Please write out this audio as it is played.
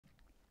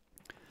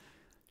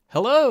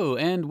Hello,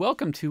 and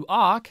welcome to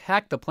Awk,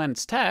 Hack the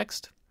Planet's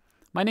Text.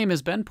 My name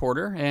is Ben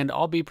Porter, and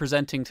I'll be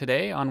presenting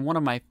today on one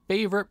of my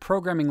favorite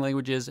programming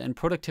languages and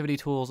productivity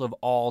tools of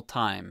all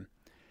time.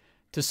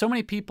 To so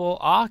many people,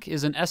 Awk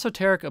is an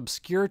esoteric,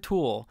 obscure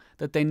tool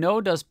that they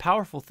know does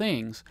powerful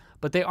things,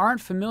 but they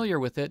aren't familiar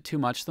with it too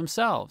much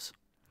themselves.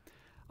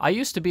 I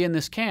used to be in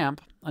this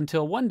camp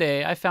until one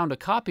day I found a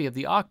copy of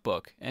the Awk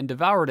book and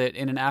devoured it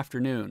in an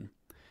afternoon.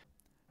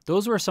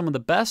 Those were some of the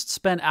best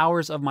spent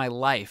hours of my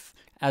life,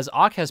 as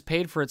Awk has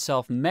paid for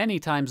itself many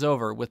times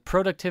over with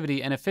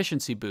productivity and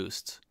efficiency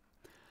boosts.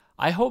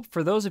 I hope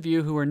for those of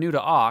you who are new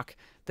to Awk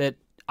that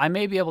I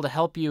may be able to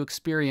help you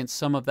experience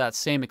some of that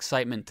same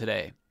excitement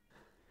today.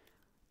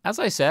 As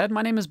I said,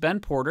 my name is Ben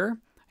Porter,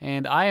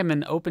 and I am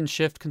an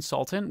OpenShift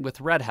consultant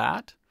with Red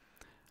Hat.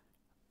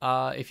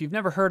 If you've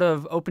never heard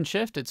of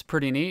OpenShift, it's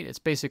pretty neat. It's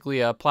basically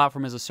a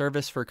platform as a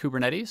service for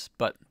Kubernetes,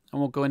 but I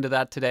won't go into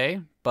that today,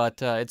 but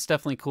it's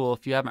definitely cool.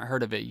 If you haven't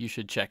heard of it, you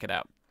should check it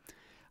out.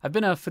 I've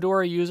been a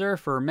Fedora user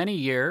for many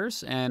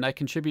years, and I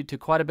contribute to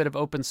quite a bit of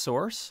open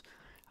source.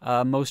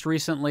 Most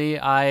recently,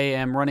 I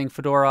am running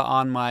Fedora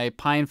on my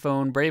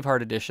PinePhone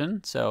Braveheart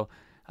edition, so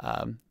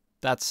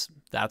that's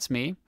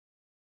me.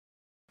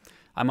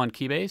 I'm on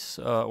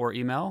Keybase or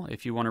email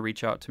if you want to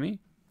reach out to me.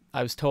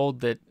 I was told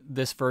that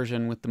this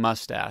version with the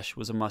mustache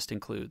was a must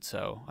include,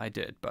 so I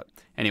did. But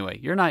anyway,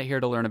 you're not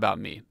here to learn about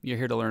me. You're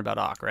here to learn about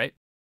Awk, right?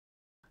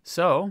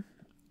 So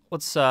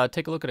let's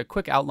take a look at a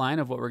quick outline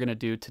of what we're going to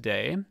do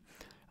today.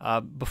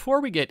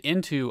 Before we get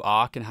into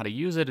Awk and how to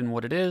use it and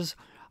what it is,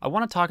 I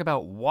want to talk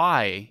about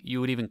why you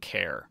would even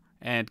care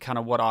and kind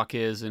of what Awk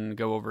is and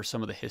go over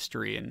some of the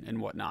history and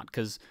whatnot.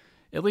 Because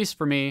at least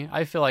for me,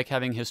 I feel like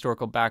having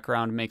historical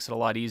background makes it a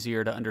lot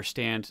easier to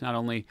understand not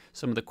only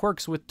some of the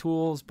quirks with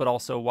tools, but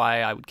also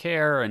why I would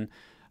care and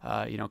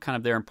kind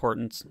of their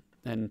importance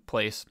and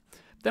place.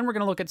 Then we're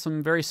going to look at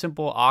some very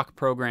simple Awk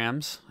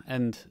programs,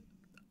 and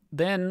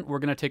then we're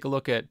going to take a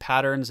look at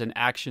patterns and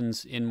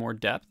actions in more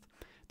depth.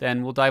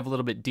 Then we'll dive a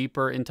little bit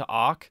deeper into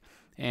Awk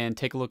and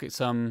take a look at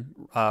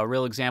some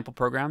real example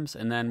programs,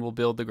 and then we'll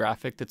build the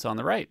graphic that's on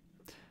the right.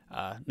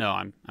 No,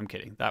 I'm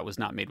kidding. That was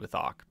not made with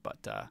Awk.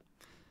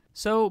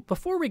 So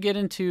before we get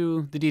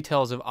into the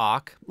details of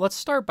Awk, let's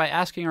start by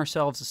asking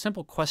ourselves a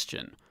simple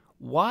question.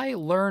 Why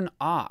learn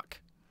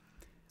Awk?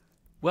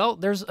 Well,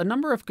 there's a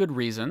number of good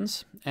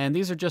reasons, and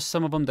these are just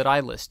some of them that I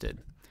listed.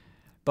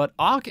 But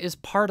Awk is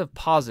part of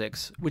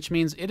POSIX, which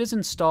means it is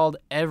installed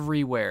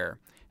everywhere.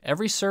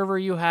 Every server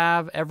you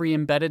have, every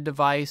embedded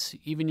device,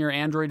 even your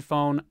Android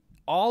phone,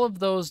 all of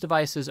those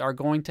devices are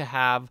going to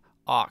have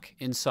Awk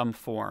in some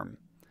form.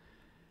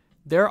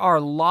 There are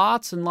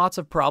lots and lots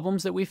of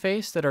problems that we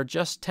face that are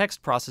just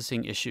text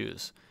processing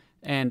issues,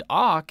 and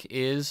Awk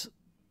is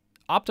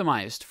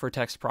optimized for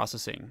text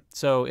processing,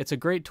 so it's a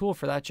great tool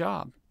for that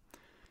job.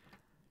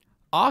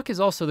 Awk is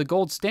also the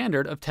gold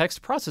standard of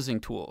text processing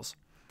tools.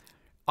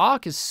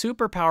 Awk is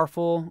super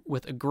powerful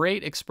with a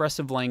great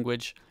expressive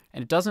language,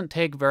 and it doesn't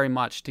take very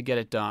much to get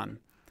it done.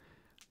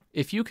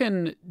 If you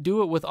can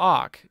do it with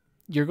Awk,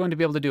 you're going to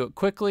be able to do it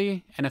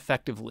quickly and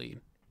effectively.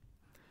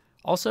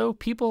 Also,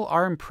 people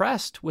are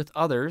impressed with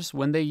others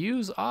when they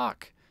use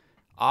Awk.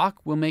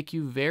 Awk will make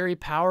you very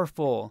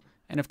powerful,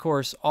 and of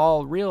course,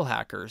 all real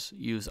hackers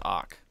use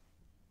Awk.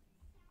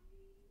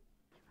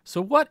 So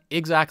what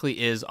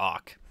exactly is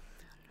Awk?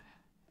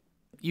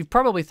 You've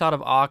probably thought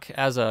of Awk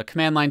as a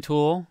command line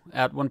tool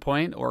at one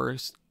point, or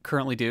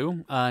currently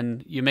do,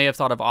 and you may have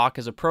thought of Awk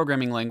as a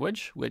programming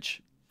language,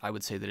 which I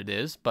would say that it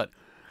is, but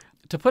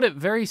to put it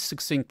very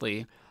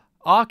succinctly,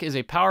 Awk is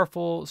a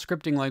powerful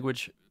scripting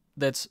language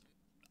that's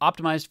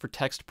optimized for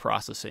text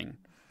processing.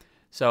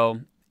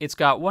 So it's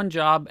got one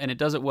job and it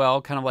does it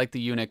well, kind of like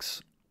the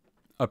Unix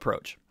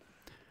approach.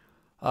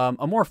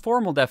 A more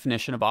formal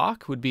definition of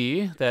Awk would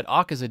be that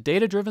Awk is a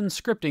data-driven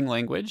scripting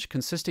language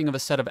consisting of a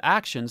set of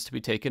actions to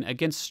be taken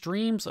against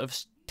streams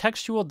of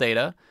textual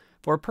data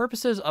for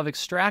purposes of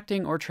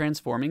extracting or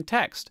transforming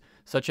text,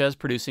 such as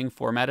producing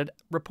formatted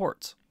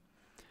reports.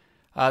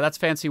 That's a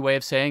fancy way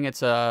of saying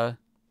it's a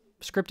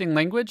scripting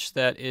language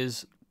that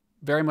is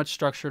very much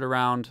structured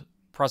around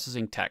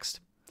processing text.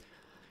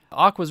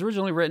 Awk was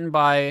originally written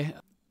by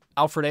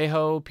Alfred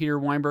Aho, Peter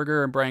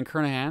Weinberger, and Brian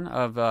Kernighan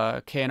of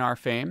KNR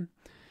fame,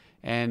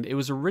 and it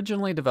was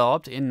originally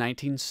developed in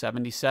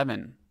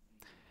 1977.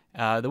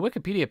 The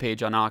Wikipedia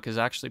page on Awk is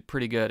actually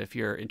pretty good if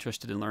you're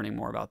interested in learning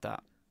more about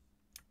that.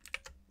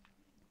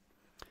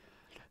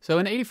 So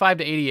in 85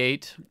 to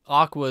 88,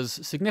 Awk was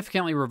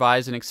significantly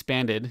revised and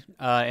expanded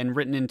and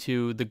written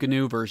into the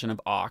GNU version of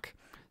Awk.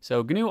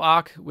 So GNU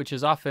Awk, which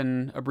is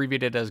often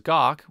abbreviated as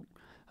GAWK,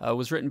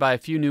 was written by a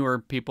few newer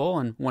people,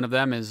 and one of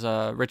them is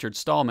Richard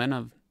Stallman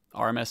of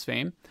RMS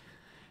fame.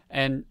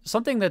 And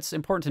something that's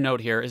important to note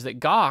here is that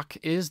GAWK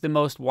is the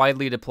most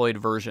widely deployed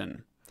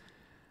version.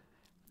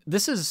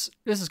 This is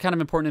kind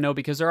of important to know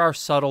because there are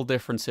subtle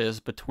differences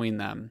between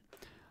them.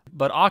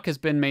 But Awk has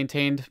been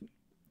maintained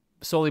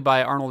solely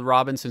by Arnold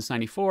Robbins since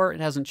 '94. It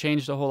hasn't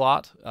changed a whole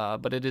lot,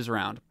 but it is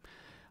around.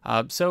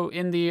 So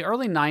in the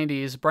early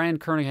 90s, Brian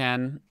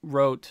Kernighan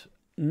wrote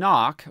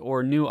knock,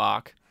 or new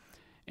awk,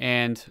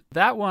 and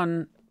that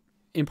one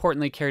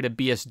importantly carried a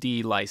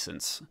BSD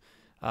license,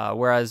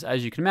 whereas,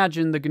 as you can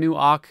imagine, the GNU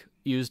awk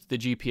used the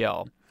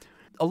GPL.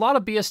 A lot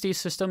of BSD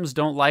systems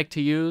don't like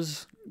to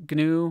use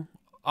GNU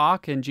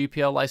awk and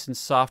GPL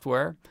licensed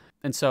software,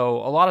 and so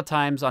a lot of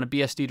times on a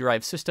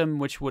BSD-derived system,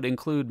 which would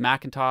include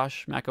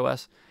Macintosh,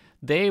 macOS,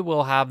 they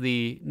will have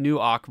the new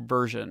awk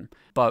version,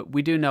 but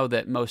we do know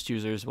that most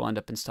users will end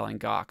up installing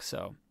GAWK,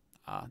 so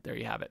there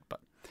you have it. But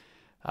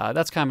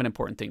that's kind of an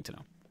important thing to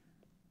know.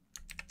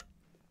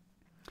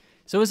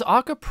 So is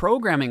awk a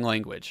programming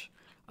language?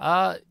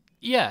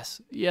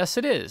 Yes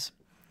it is.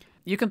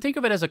 You can think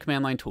of it as a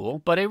command line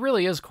tool, but it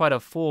really is quite a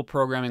full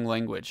programming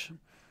language.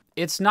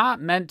 It's not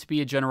meant to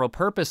be a general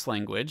purpose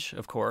language,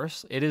 of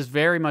course. It is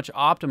very much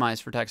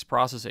optimized for text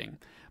processing,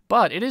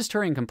 but it is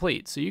Turing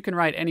complete, so you can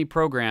write any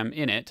program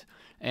in it,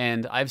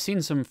 and I've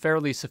seen some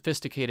fairly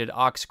sophisticated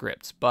awk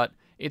scripts, but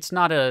it's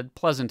not a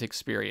pleasant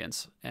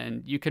experience.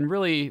 And you can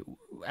really,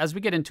 as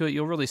we get into it,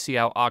 you'll really see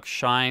how awk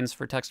shines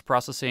for text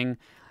processing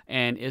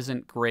and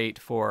isn't great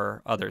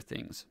for other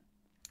things.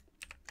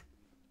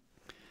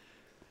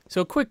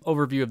 So a quick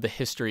overview of the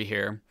history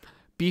here.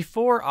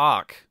 Before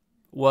awk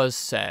was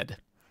sed,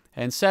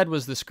 and sed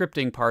was the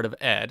scripting part of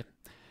ed,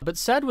 but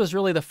sed was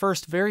really the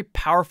first very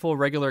powerful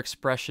regular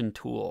expression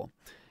tool.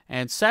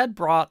 And sed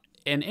brought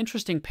an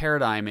interesting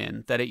paradigm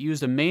in that it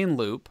used a main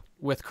loop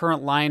with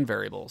current line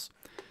variables.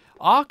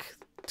 Awk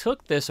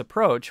took this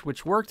approach,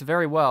 which worked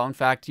very well. In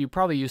fact, you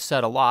probably use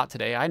sed a lot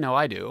today. I know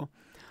I do.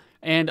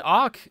 And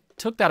awk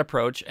took that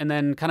approach and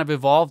then kind of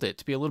evolved it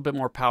to be a little bit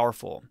more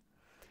powerful.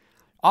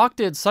 Awk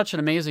did such an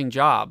amazing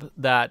job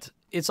that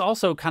it's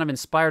also kind of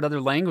inspired other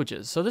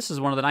languages. So this is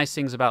one of the nice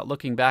things about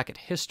looking back at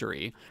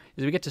history,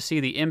 is we get to see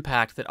the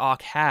impact that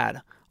awk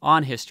had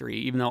on history,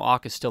 even though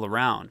awk is still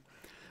around.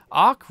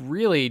 Awk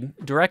really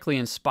directly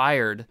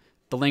inspired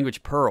the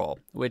language Perl,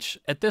 which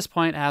at this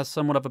point has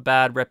somewhat of a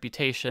bad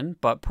reputation,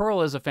 but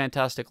Perl is a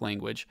fantastic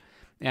language,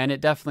 and it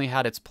definitely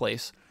had its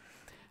place.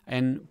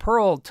 And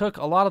Perl took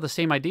a lot of the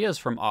same ideas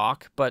from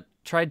awk, but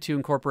tried to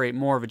incorporate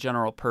more of a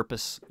general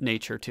purpose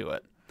nature to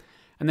it.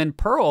 And then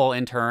Perl,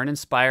 in turn,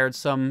 inspired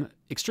some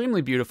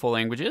extremely beautiful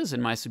languages,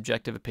 in my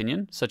subjective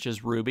opinion, such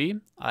as Ruby.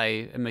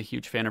 I am a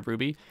huge fan of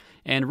Ruby.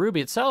 And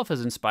Ruby itself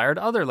has inspired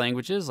other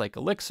languages like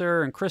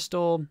Elixir and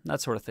Crystal,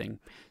 that sort of thing.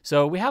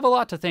 So we have a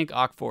lot to thank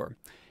awk for.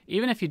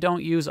 Even if you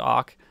don't use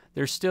awk,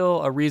 there's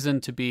still a reason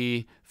to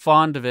be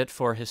fond of it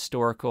for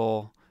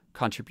historical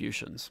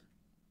contributions.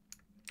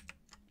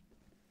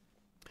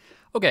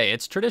 Okay,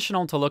 it's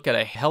traditional to look at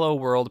a hello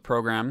world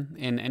program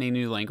in any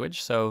new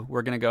language, so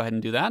we're going to go ahead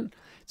and do that.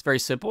 It's very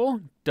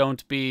simple.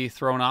 Don't be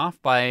thrown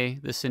off by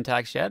the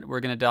syntax yet.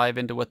 We're going to dive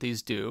into what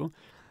these do,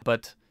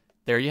 but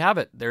there you have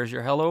it. There's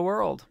your hello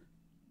world.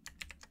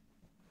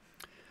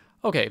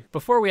 Okay,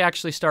 before we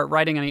actually start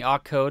writing any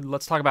awk code,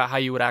 let's talk about how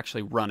you would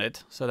actually run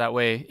it. So that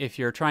way, if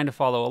you're trying to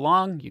follow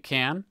along, you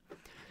can.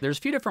 There's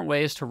a few different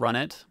ways to run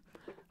it.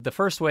 The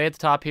first way at the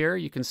top here,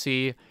 you can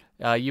see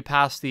you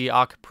pass the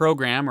awk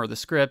program or the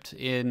script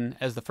in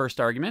as the first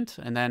argument,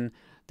 and then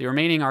the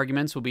remaining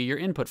arguments will be your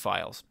input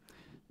files.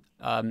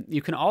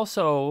 You can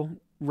also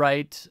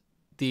write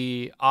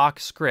the awk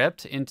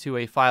script into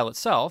a file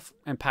itself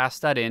and pass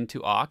that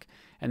into awk,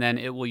 and then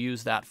it will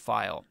use that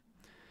file.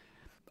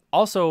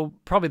 Also,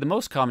 probably the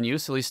most common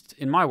use, at least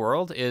in my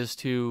world, is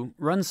to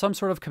run some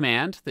sort of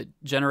command that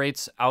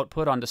generates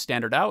output onto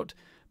standard out,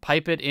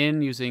 pipe it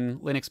in using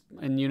Linux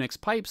and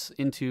Unix pipes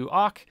into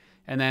awk,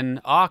 and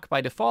then awk, by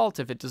default,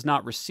 if it does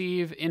not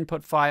receive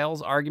input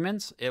files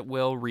arguments, it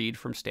will read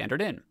from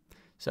standard in.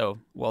 So,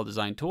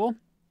 well-designed tool.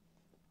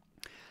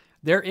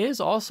 There is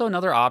also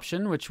another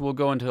option, which we'll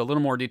go into a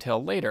little more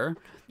detail later.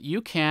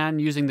 You can,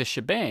 using the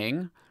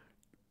shebang,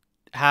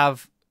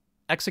 have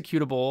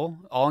executable,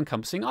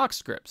 all-encompassing awk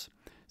scripts.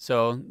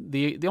 So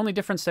the only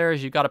difference there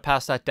is you've got to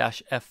pass that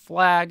 -f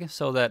flag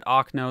so that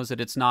awk knows that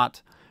it's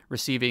not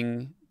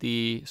receiving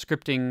the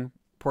scripting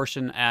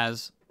portion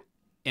as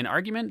an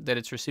argument, that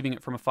it's receiving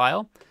it from a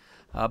file.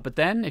 But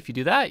then if you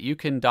do that, you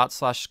can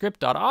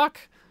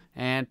 /script.awk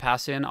and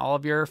pass in all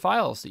of your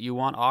files that you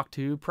want awk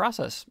to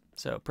process.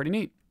 So pretty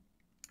neat.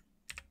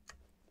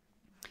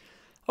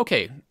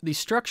 Okay, the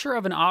structure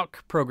of an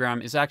awk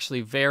program is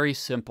actually very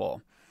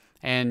simple.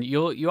 And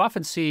you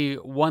often see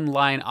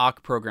one-line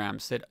awk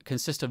programs that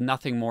consist of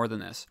nothing more than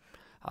this.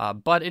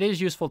 But it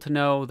is useful to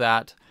know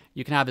that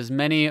you can have as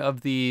many of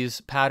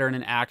these pattern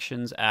and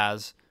actions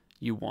as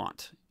you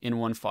want in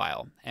one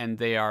file, and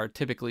they are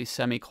typically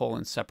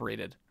semicolon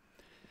separated.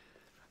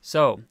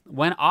 So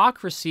when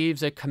awk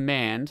receives a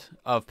command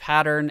of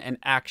pattern and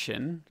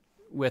action,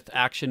 with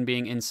action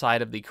being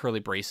inside of the curly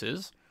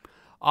braces,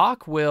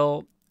 awk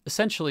will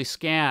essentially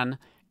scan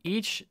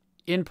each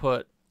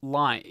input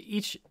line.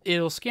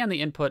 It'll scan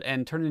the input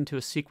and turn it into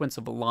a sequence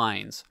of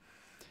lines.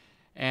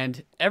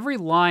 And every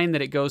line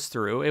that it goes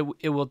through,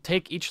 it will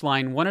take each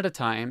line one at a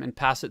time and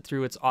pass it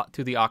through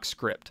to the awk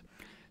script.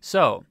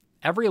 So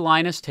every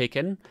line is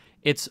taken,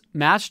 it's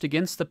matched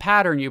against the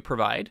pattern you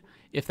provide.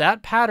 If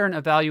that pattern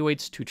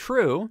evaluates to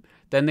true,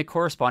 then the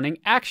corresponding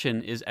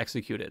action is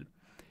executed.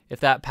 If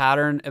that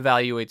pattern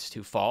evaluates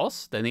to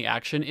false, then the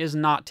action is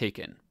not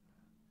taken.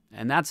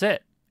 And that's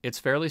it. It's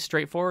fairly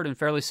straightforward and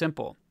fairly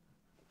simple.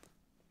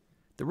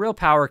 The real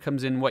power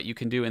comes in what you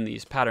can do in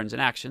these patterns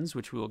and actions,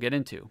 which we will get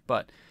into.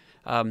 But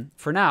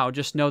for now,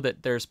 just know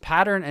that there's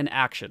pattern and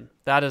action.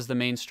 That is the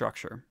main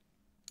structure.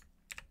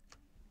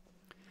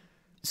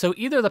 So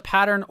either the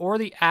pattern or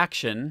the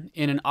action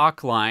in an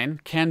awk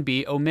line can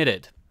be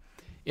omitted.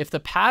 If the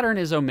pattern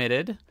is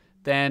omitted,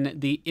 then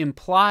the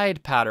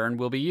implied pattern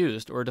will be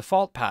used, or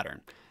default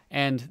pattern.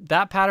 And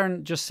that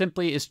pattern just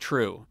simply is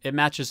true. It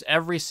matches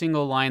every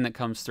single line that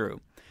comes through.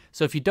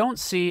 So if you don't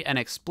see an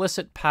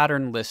explicit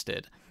pattern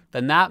listed,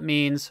 then that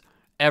means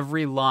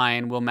every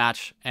line will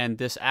match and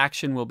this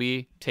action will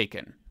be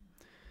taken.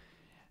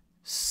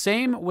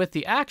 Same with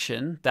the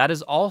action. That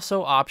is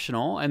also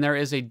optional, and there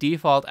is a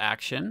default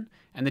action,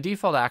 and the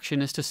default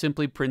action is to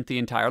simply print the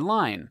entire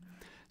line.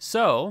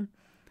 So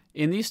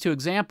in these two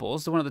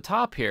examples, the one at the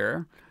top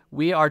here,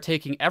 we are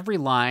taking every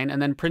line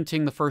and then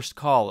printing the first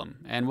column.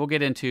 And we'll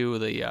get into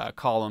the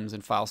columns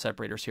and file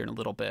separators here in a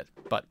little bit.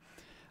 But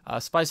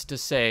suffice it to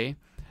say,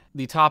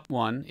 the top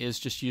one is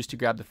just used to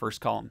grab the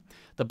first column.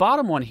 The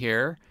bottom one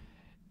here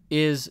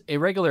is a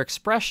regular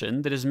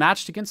expression that is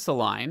matched against the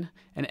line,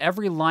 and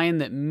every line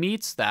that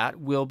meets that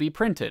will be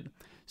printed.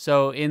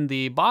 So in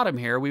the bottom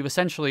here, we've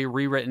essentially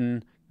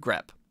rewritten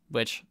grep,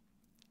 which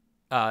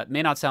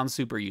may not sound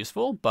super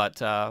useful, but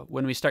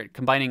when we start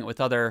combining it with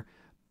other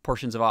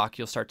portions of awk,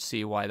 you'll start to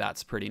see why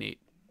that's pretty neat.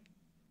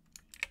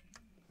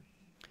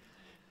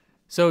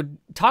 So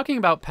talking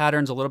about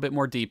patterns a little bit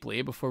more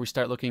deeply before we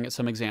start looking at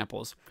some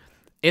examples,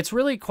 it's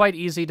really quite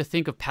easy to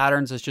think of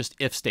patterns as just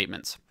if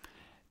statements.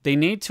 They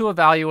need to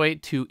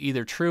evaluate to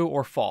either true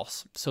or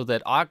false so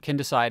that awk can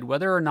decide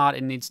whether or not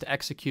it needs to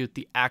execute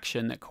the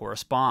action that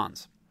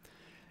corresponds.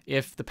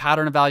 If the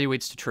pattern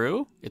evaluates to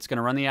true, it's going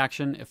to run the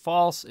action. If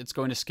false, it's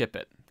going to skip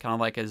it, kind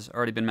of like has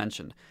already been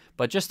mentioned.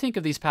 But just think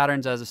of these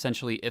patterns as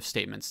essentially if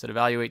statements that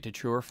evaluate to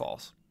true or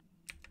false.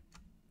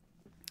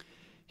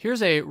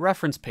 Here's a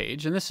reference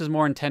page, and this is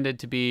more intended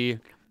to be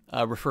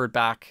referred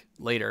back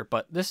later,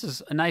 but this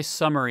is a nice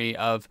summary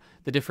of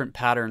the different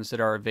patterns that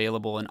are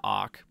available in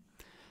awk.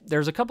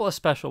 There's a couple of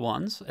special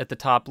ones at the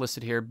top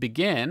listed here.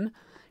 Begin.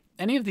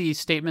 Any of these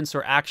statements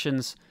or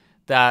actions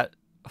that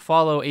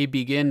follow a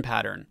begin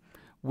pattern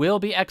will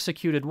be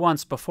executed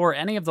once before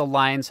any of the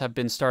lines have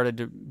been started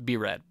to be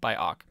read by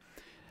awk.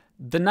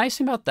 The nice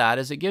thing about that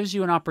is it gives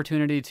you an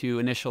opportunity to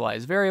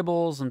initialize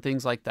variables and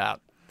things like that.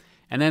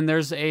 And then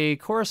there's a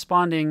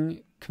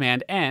corresponding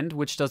command end,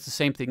 which does the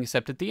same thing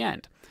except at the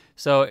end.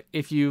 So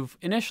if you've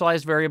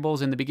initialized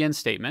variables in the begin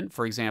statement,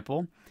 for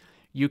example,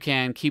 you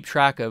can keep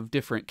track of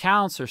different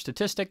counts or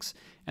statistics,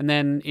 and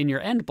then in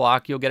your end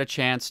block, you'll get a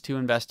chance to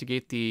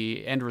investigate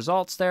the end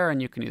results there,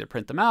 and you can either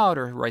print them out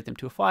or write them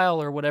to a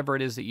file or whatever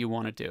it is that you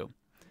want to do.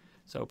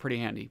 So pretty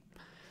handy.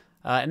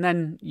 And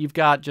then you've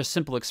got just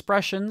simple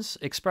expressions.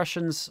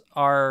 Expressions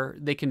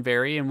they can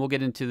vary, and we'll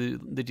get into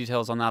the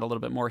details on that a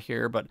little bit more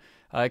here, but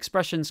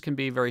expressions can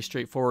be very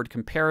straightforward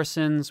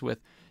comparisons with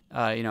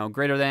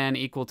greater than,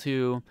 equal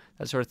to,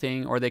 that sort of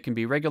thing, or they can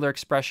be regular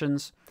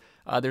expressions.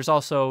 There's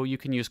also, you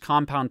can use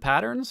compound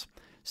patterns.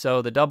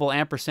 So the double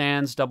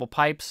ampersands, double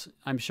pipes,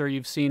 I'm sure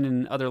you've seen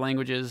in other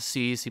languages,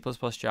 C, C++,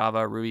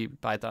 Java, Ruby,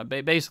 Python.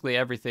 Basically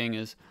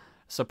everything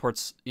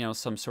supports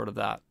some sort of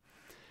that.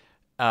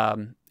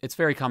 It's a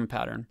very common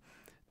pattern.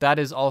 That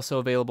is also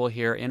available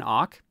here in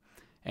awk.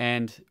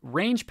 And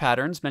range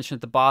patterns mentioned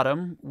at the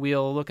bottom,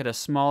 we'll look at a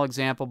small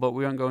example, but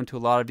we won't go into a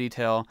lot of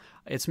detail.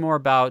 It's more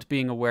about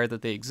being aware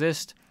that they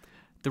exist.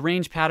 The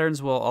range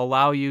patterns will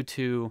allow you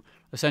to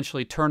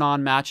essentially turn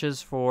on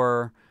matches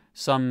for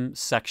some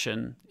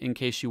section in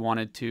case you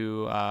wanted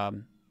to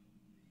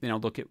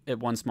look at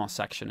one small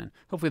section. And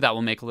hopefully that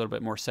will make a little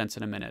bit more sense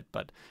in a minute.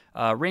 But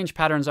range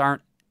patterns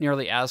aren't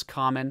nearly as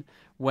common.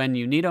 When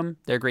you need them,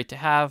 they're great to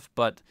have,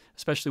 but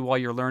especially while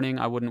you're learning,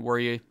 I wouldn't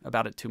worry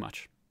about it too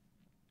much.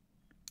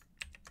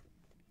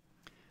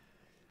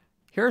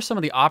 Here are some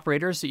of the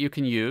operators that you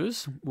can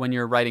use when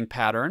you're writing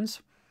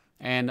patterns.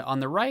 And on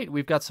the right,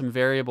 we've got some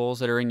variables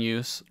that are in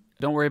use.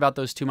 Don't worry about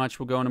those too much.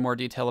 We'll go into more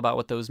detail about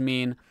what those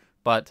mean.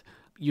 But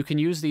you can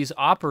use these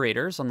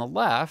operators on the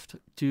left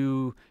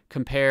to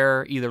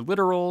compare either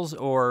literals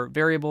or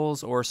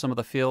variables or some of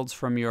the fields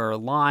from your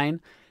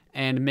line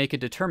and make a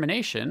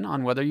determination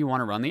on whether you want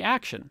to run the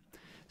action.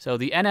 So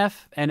the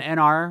NF and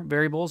NR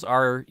variables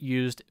are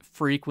used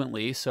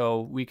frequently,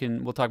 so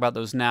we'll talk about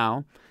those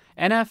now.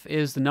 NF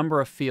is the number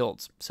of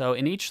fields. So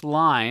in each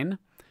line,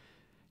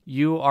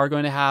 you are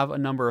going to have a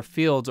number of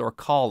fields or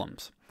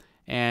columns.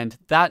 And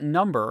that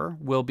number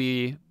will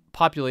be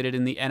populated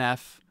in the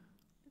NF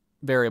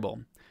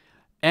variable.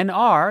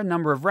 NR,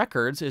 number of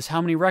records, is how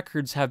many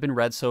records have been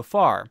read so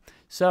far.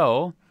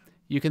 So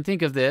you can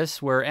think of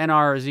this where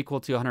NR is equal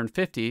to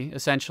 150.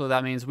 Essentially,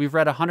 that means we've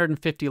read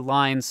 150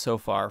 lines so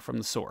far from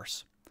the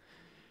source.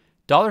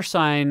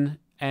 $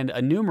 and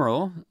a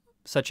numeral,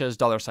 such as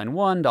 $1,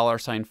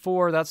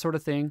 $4, that sort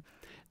of thing,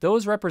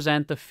 those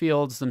represent the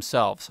fields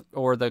themselves,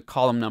 or the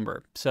column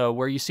number. So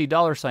where you see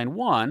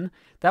 $1,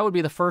 that would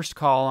be the first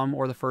column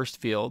or the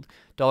first field.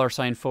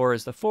 $4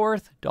 is the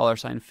fourth,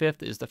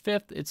 $5 is the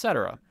fifth,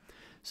 etc.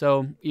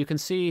 So you can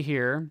see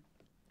here,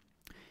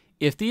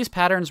 if these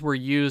patterns were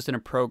used in a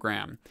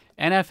program,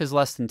 NF is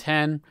less than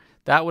 10,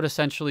 that would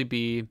essentially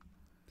be,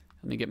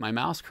 let me get my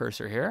mouse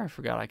cursor here. I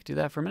forgot I could do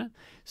that for a minute.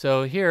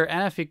 So here,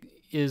 NF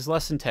is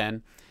less than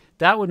 10.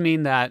 That would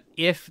mean that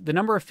if the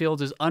number of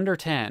fields is under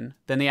 10,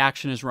 then the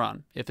action is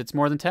run. If it's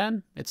more than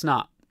 10, it's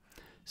not.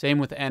 Same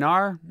with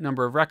NR,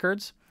 number of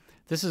records.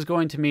 This is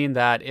going to mean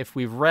that if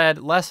we've read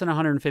less than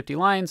 150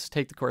 lines,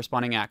 take the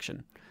corresponding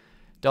action.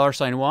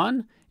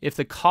 $1, if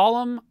the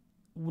column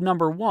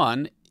number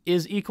 1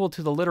 is equal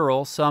to the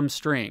literal some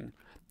string,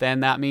 then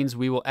that means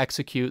we will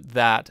execute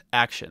that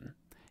action.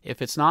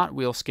 If it's not,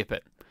 we'll skip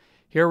it.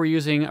 Here we're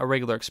using a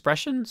regular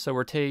expression, so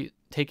we're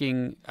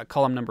taking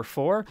column number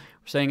 4.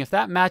 We're saying if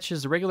that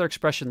matches the regular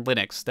expression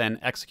Linux, then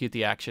execute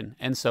the action,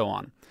 and so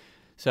on.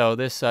 So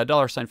this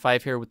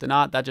 $5 here with the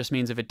not, that just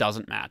means if it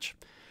doesn't match.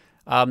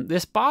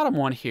 This bottom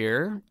one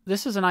here,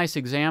 this is a nice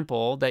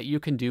example that you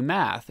can do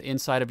math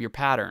inside of your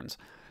patterns.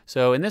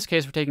 So in this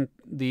case, we're taking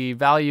the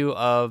value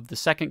of the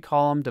second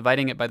column,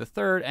 dividing it by the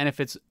third, and if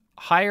it's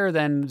higher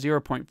than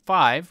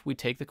 0.5, we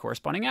take the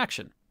corresponding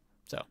action.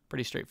 So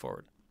pretty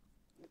straightforward.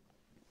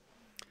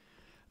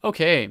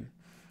 Okay,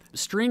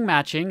 string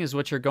matching is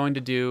what you're going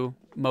to do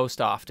most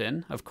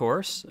often, of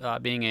course,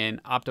 being an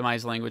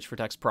optimized language for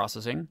text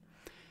processing.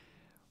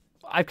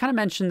 I've kind of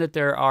mentioned that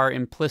there are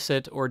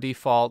implicit or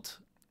default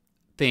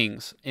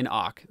things in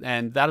awk,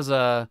 and that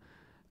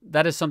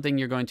is something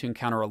you're going to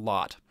encounter a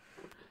lot.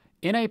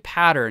 In a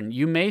pattern,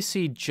 you may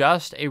see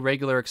just a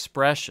regular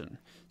expression.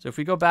 So if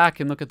we go back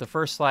and look at the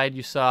first slide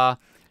you saw,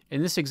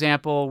 in this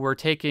example, we're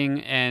taking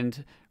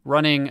and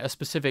running a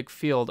specific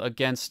field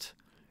against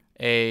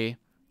a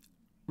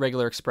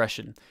regular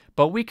expression.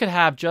 But we could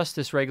have just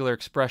this regular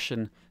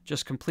expression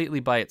just completely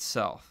by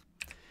itself.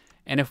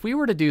 And if we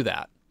were to do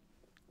that,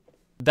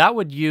 that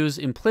would use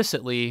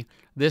implicitly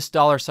this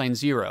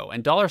 $0,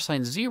 and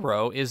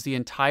 $0 is the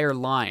entire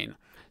line.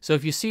 So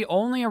if you see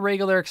only a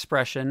regular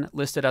expression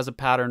listed as a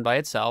pattern by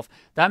itself,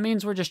 that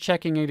means we're just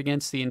checking it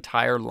against the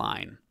entire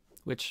line,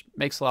 which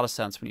makes a lot of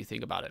sense when you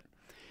think about it.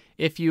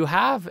 If you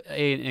have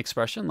an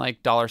expression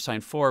like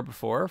 $4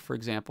 before, for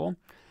example,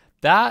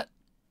 that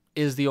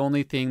is the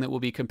only thing that will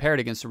be compared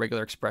against a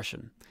regular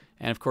expression.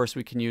 And of course,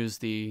 we can use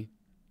the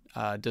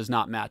does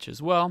not match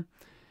as well.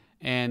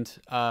 And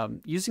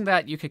using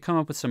that, you could come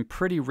up with some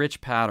pretty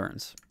rich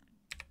patterns.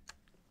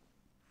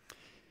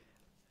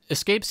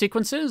 Escape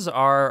sequences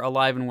are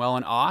alive and well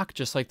in awk,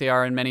 just like they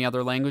are in many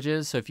other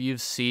languages. So if you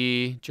use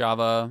C,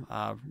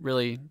 Java,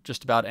 really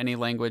just about any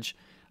language,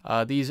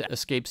 these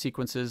escape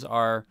sequences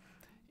are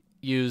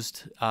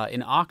used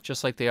in awk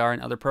just like they are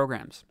in other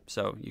programs.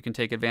 So you can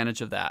take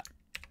advantage of that.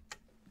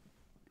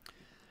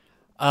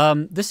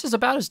 This is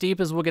about as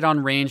deep as we'll get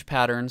on range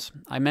patterns.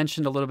 I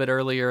mentioned a little bit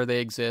earlier they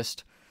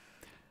exist.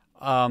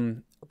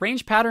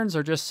 Range patterns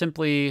are just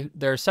simply,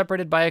 they're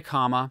separated by a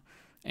comma,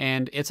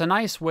 and it's a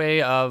nice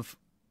way of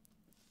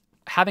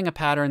having a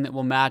pattern that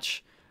will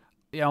match,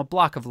 a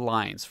block of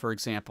lines, for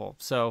example.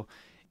 So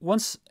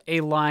once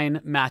a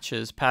line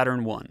matches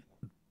pattern 1,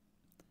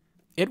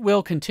 it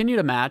will continue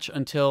to match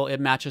until it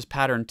matches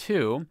pattern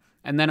 2,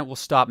 and then it will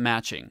stop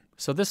matching.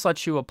 So this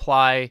lets you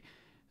apply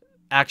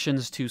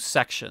actions to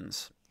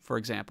sections, for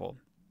example.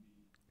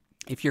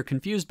 If you're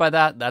confused by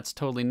that, that's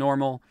totally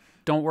normal.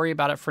 Don't worry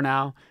about it for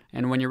now,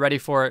 and when you're ready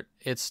for it,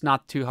 it's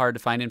not too hard to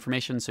find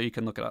information, so you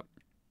can look it up.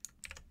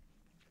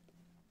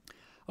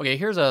 Okay,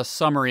 here's a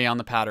summary on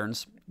the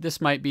patterns.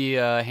 This might be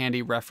a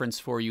handy reference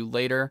for you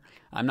later.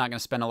 I'm not going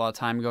to spend a lot of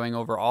time going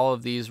over all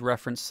of these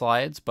reference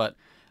slides, but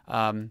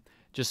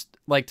just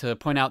like to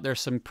point out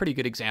there's some pretty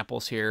good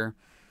examples here.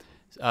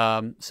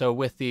 So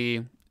with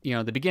the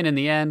begin and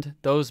the end,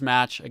 those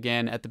match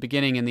again at the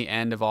beginning and the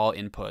end of all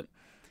input.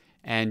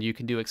 And you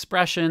can do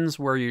expressions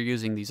where you're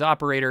using these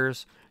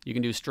operators. You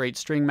can do straight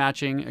string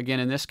matching. Again,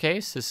 in this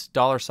case, this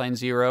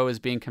 $0 is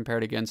being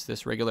compared against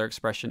this regular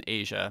expression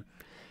Asia.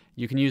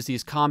 You can use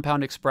these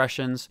compound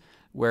expressions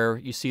where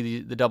you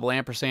see the double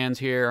ampersands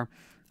here.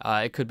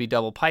 It could be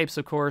double pipes,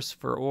 of course,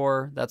 for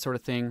or, that sort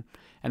of thing.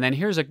 And then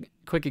here's a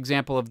quick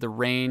example of the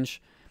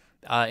range.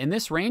 In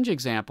this range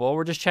example,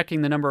 we're just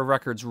checking the number of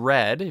records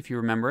read. If you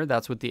remember,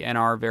 that's what the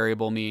NR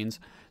variable means.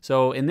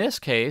 So in this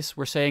case,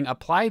 we're saying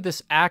apply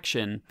this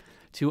action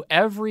to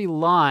every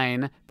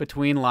line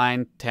between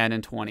line 10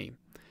 and 20.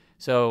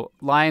 So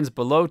lines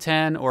below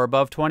 10 or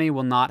above 20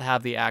 will not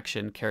have the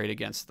action carried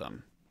against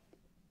them.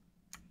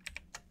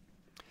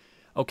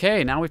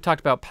 Okay, now we've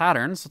talked about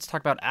patterns. Let's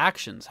talk about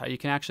actions, how you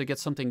can actually get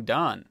something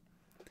done.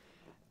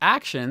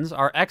 Actions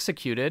are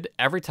executed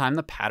every time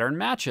the pattern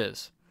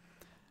matches.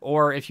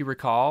 Or if you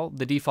recall,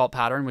 the default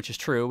pattern, which is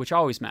true, which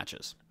always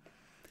matches.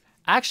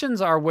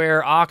 Actions are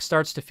where awk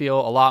starts to feel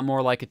a lot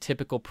more like a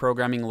typical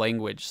programming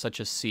language, such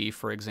as C,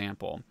 for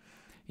example.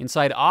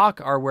 Inside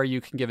awk are where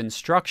you can give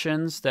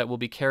instructions that will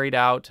be carried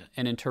out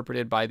and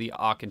interpreted by the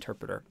awk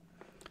interpreter.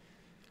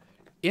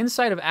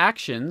 Inside of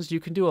actions, you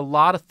can do a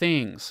lot of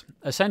things.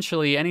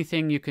 Essentially,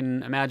 anything you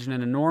can imagine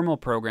in a normal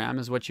program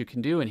is what you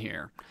can do in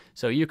here.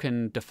 So you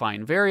can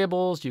define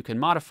variables, you can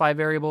modify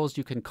variables,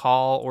 you can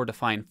call or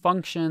define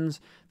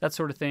functions, that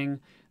sort of thing.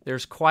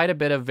 There's quite a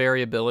bit of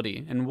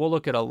variability, and we'll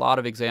look at a lot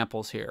of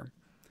examples here.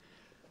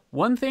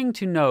 One thing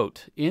to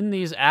note, in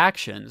these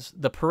actions,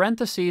 the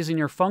parentheses in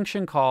your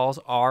function calls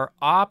are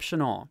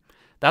optional.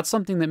 That's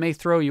something that may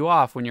throw you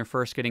off when you're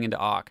first getting into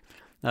awk.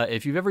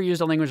 If you've ever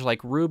used a language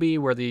like Ruby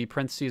where the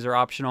parentheses are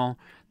optional,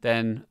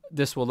 then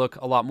this will look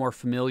a lot more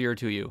familiar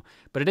to you.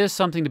 But it is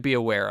something to be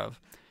aware of.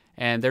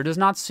 And there does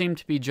not seem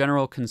to be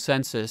general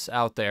consensus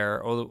out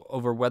there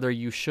over whether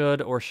you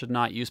should or should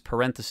not use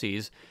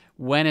parentheses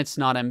when it's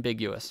not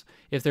ambiguous.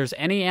 If there's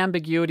any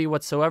ambiguity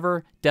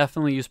whatsoever,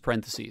 definitely use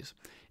parentheses.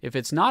 If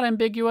it's not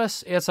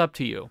ambiguous, it's up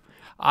to you.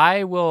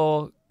 I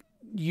will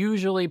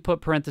usually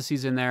put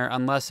parentheses in there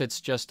unless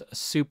it's just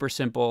super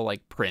simple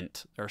like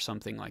print or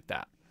something like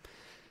that.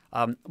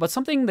 But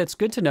something that's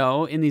good to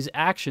know in these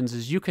actions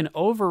is you can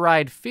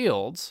override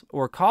fields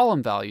or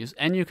column values,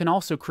 and you can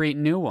also create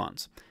new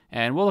ones.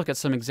 And we'll look at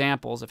some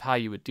examples of how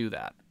you would do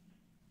that.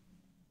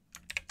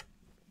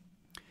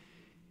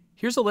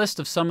 Here's a list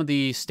of some of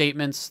the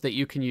statements that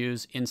you can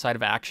use inside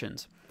of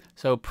actions.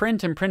 So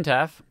print and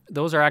printf,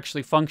 those are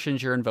actually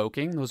functions you're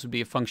invoking. Those would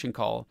be a function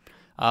call.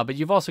 But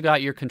you've also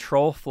got your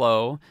control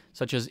flow,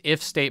 such as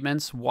if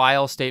statements,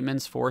 while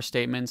statements, for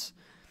statements,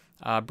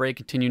 break,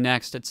 continue,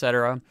 next,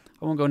 etc.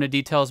 I won't go into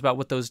details about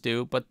what those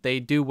do, but they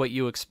do what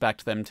you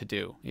expect them to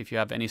do if you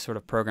have any sort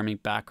of programming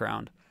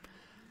background.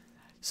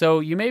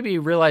 So you may be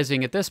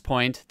realizing at this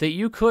point that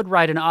you could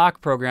write an awk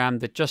program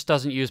that just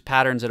doesn't use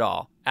patterns at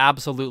all.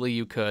 Absolutely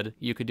you could.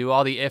 You could do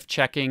all the if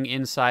checking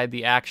inside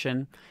the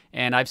action,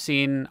 and I've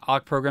seen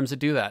awk programs that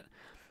do that.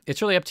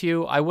 It's really up to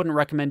you. I wouldn't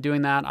recommend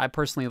doing that. I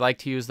personally like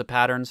to use the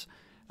patterns.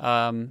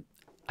 I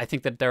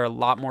think that they're a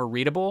lot more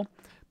readable,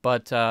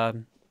 but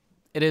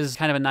it is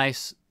kind of a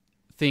nice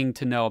thing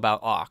to know about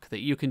awk, that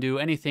you can do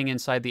anything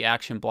inside the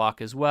action block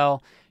as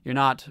well. You're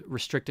not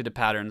restricted to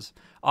patterns.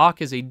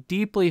 Awk is a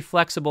deeply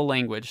flexible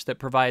language that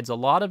provides a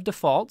lot of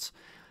defaults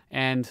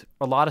and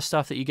a lot of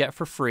stuff that you get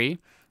for free,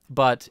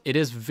 but it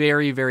is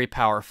very, very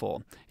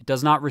powerful. It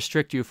does not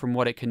restrict you from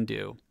what it can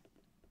do.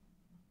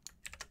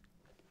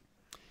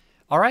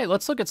 All right,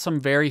 let's look at some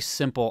very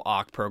simple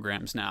awk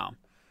programs now.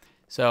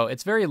 So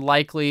it's very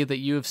likely that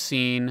you have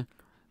seen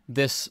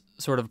this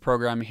sort of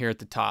program here at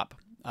the top.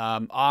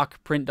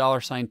 Awk print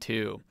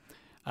 $2,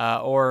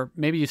 or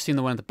maybe you've seen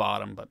the one at the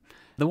bottom, but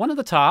the one at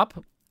the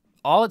top,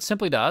 all it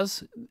simply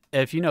does,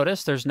 if you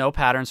notice, there's no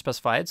pattern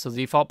specified, so the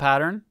default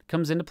pattern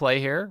comes into play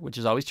here, which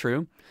is always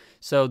true.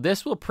 So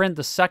this will print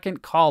the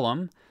second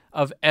column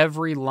of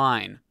every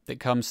line that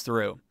comes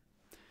through.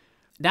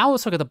 Now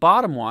let's look at the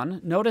bottom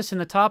one. Notice in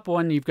the top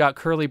one, you've got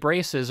curly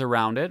braces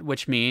around it,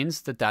 which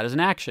means that that is an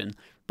action.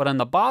 But on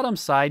the bottom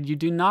side, you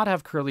do not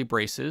have curly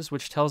braces,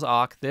 which tells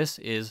awk this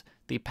is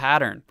the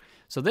pattern.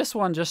 So this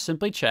one just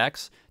simply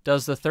checks,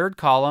 does the third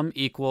column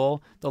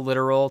equal the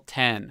literal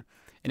 10?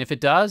 And if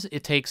it does,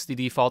 it takes the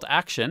default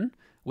action,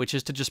 which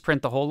is to just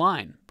print the whole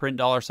line, print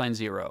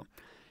 $0.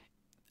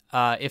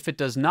 If it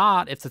does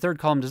not, if the third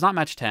column does not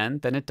match 10,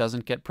 then it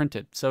doesn't get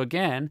printed. So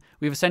again,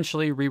 we've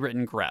essentially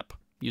rewritten grep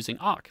using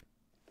awk.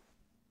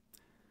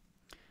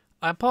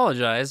 I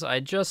apologize, I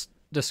just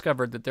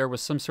discovered that there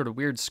was some sort of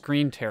weird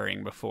screen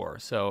tearing before,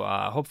 so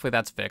hopefully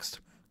that's fixed.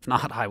 If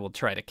not, I will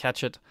try to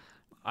catch it.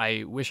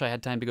 I wish I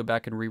had time to go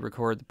back and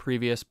re-record the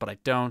previous, but I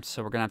don't,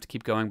 so we're going to have to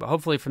keep going. But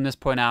hopefully from this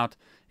point out,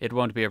 it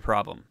won't be a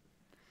problem.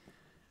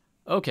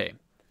 Okay.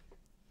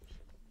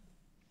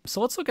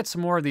 So let's look at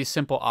some more of these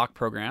simple awk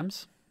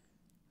programs.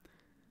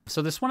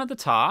 So this one at the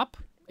top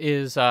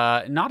is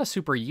not a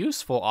super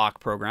useful awk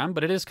program,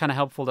 but it is kind of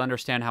helpful to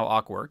understand how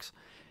awk works.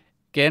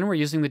 Again, we're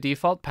using the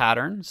default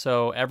pattern,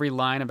 so every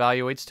line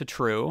evaluates to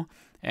true,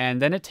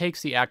 and then it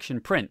takes the action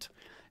print.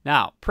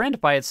 Now, print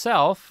by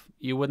itself,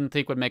 you wouldn't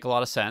think would make a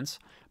lot of sense,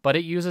 but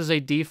it uses a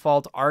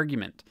default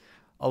argument.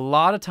 A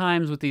lot of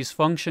times with these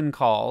function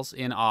calls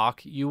in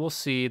awk, you will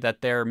see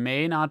that there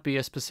may not be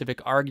a specific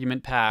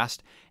argument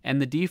passed,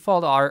 and the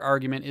default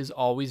argument is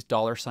always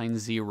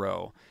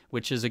 $0,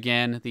 which is,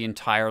 again, the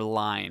entire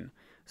line.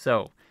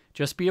 So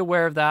just be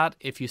aware of that.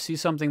 If you see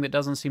something that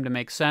doesn't seem to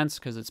make sense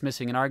because it's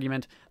missing an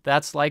argument,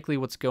 that's likely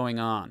what's going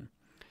on.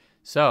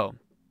 So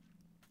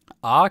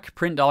awk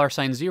print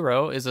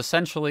 $0 is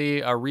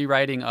essentially a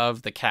rewriting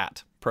of the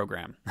cat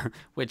program,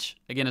 which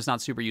again is not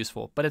super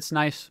useful, but it's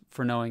nice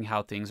for knowing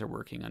how things are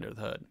working under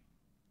the hood.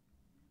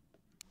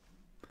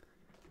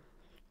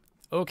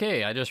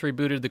 Okay, I just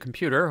rebooted the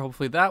computer.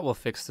 Hopefully that will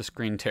fix the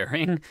screen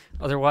tearing.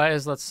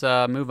 Otherwise, let's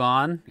move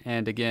on.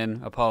 And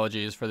again,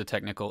 apologies for the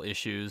technical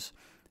issues.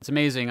 It's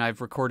amazing.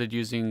 I've recorded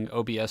using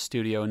OBS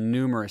Studio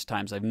numerous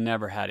times. I've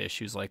never had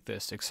issues like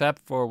this,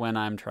 except for when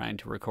I'm trying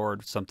to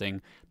record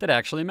something that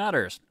actually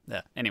matters.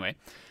 Anyway.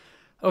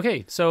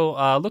 Okay,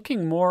 so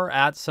looking more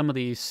at some of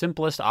the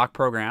simplest awk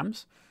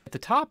programs. At the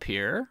top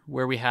here,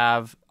 where we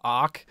have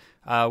awk,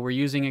 we're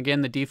using,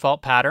 again, the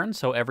default pattern,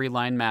 so every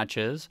line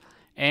matches.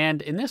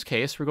 And in this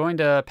case, we're going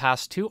to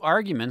pass two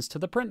arguments to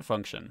the print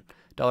function,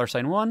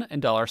 $1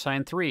 and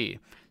 $3.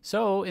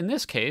 So in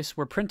this case,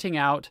 we're printing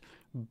out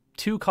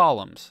two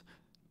columns,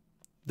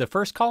 the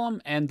first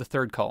column and the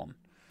third column.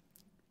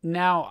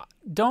 Now,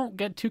 don't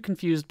get too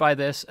confused by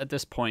this at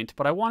this point,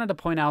 but I wanted to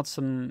point out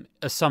some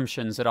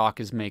assumptions that awk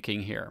is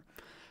making here.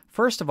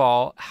 First of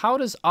all, how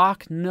does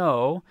awk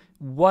know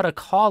what a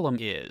column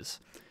is?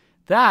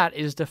 That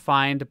is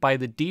defined by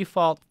the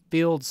default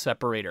field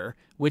separator,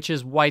 which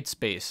is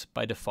whitespace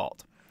by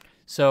default.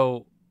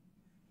 So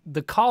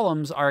the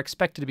columns are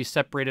expected to be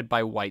separated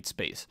by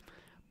whitespace,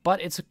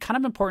 but it's kind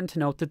of important to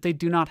note that they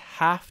do not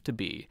have to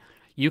be.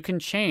 You can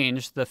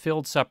change the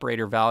field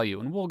separator value,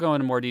 and we'll go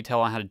into more detail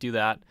on how to do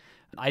that.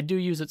 I do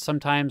use it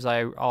sometimes.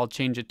 I'll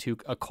change it to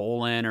a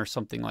colon or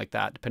something like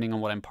that, depending on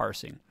what I'm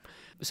parsing.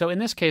 So in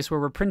this case, where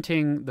we're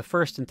printing the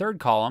first and third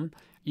column,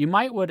 you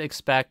would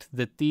expect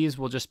that these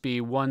will just be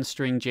one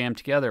string jammed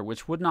together,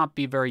 which would not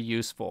be very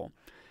useful.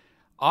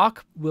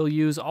 Awk will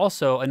use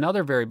also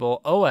another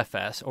variable,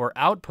 OFS, or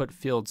output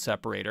field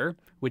separator,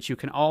 which you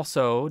can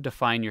also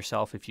define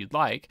yourself if you'd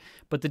like,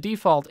 but the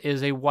default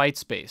is a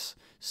whitespace.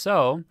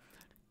 So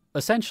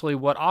essentially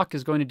what awk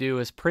is going to do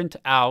is print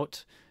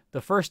out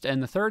the first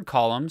and the third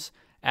columns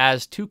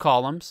as two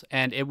columns,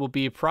 and it will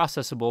be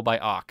processable by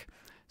awk.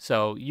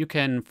 So you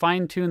can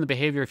fine-tune the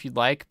behavior if you'd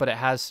like, but it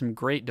has some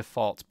great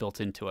defaults built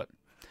into it.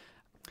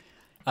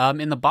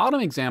 In the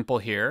bottom example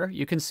here,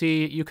 you can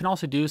see you can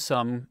also do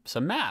some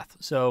math.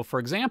 So for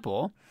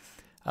example,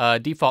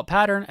 default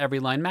pattern, every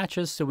line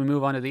matches, so we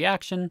move on to the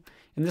action.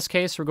 In this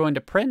case, we're going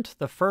to print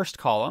the first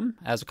column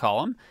as a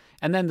column,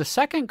 and then the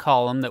second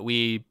column that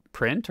we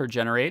print or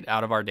generate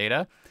out of our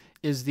data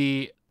is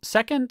the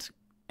second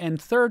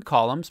and third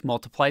columns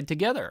multiplied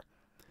together.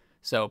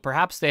 So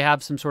perhaps they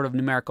have some sort of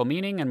numerical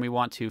meaning and we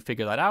want to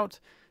figure that out.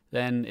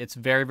 Then it's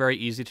very, very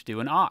easy to do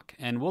in awk.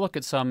 And we'll look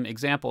at some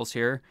examples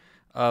here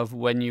of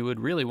when you would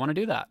really want to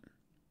do that.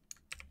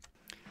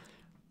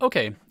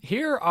 Okay,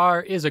 here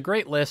is a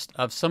great list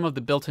of some of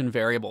the built-in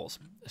variables.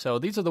 So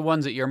these are the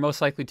ones that you're most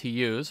likely to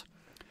use.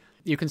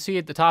 You can see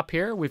at the top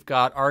here, we've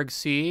got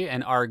argc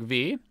and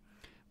argv,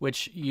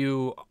 which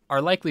you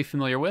are likely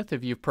familiar with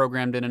if you've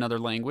programmed in another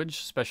language,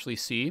 especially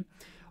C.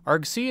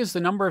 argc is the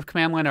number of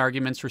command line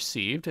arguments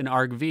received, and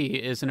argv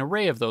is an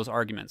array of those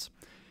arguments.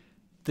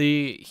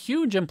 The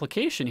huge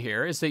implication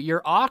here is that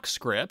your awk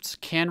scripts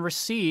can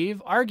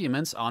receive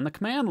arguments on the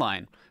command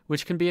line,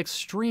 which can be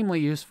extremely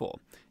useful.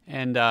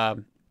 And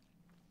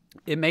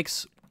it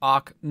makes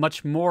awk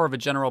much more of a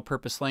general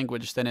purpose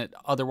language than it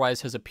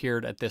otherwise has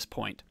appeared at this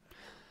point.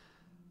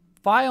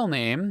 File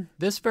name,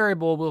 this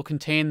variable will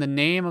contain the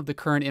name of the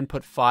current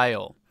input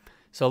file.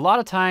 So a lot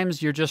of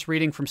times you're just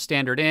reading from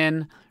standard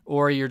in,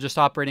 or you're just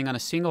operating on a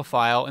single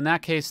file. In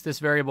that case, this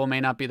variable may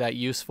not be that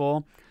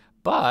useful,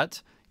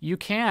 but you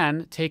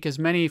can take as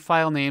many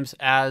file names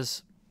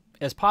as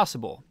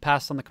possible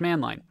passed on the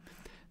command line.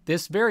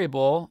 This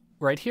variable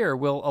right here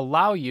will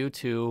allow you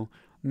to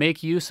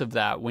make use of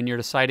that when you're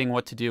deciding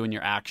what to do in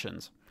your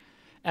actions.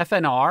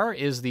 FNR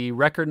is the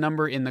record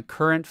number in the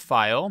current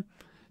file.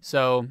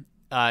 So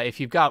if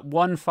you've got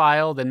one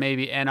file, then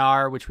maybe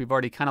NR, which we've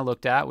already kind of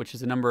looked at, which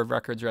is the number of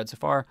records read so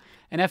far,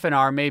 and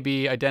FNR may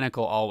be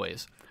identical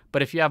always.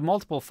 But if you have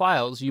multiple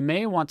files, you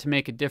may want to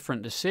make a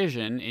different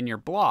decision in your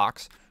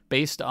blocks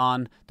based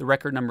on the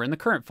record number in the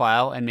current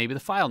file and maybe the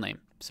file name.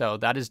 So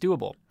that is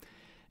doable.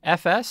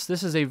 FS,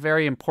 this is a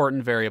very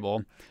important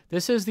variable.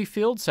 This is the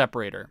field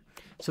separator.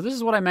 So this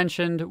is what I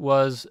mentioned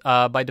was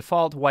by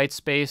default white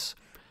space,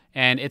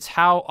 and it's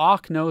how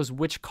awk knows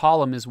which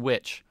column is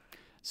which.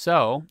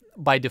 So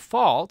by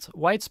default,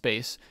 white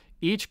space,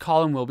 each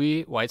column will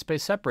be white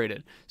space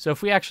separated. So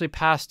if we actually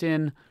passed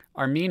in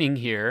our meaning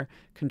here,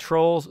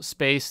 controls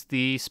space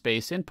the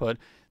space input,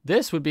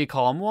 this would be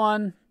column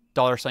 1,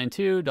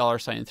 $2, $3,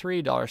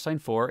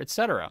 $4,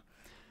 etc.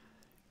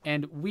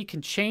 And we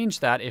can change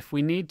that if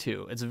we need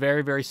to. It's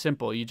very, very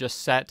simple. You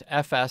just set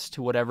FS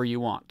to whatever you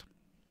want.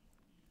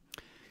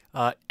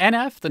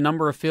 NF, the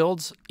number of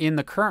fields in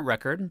the current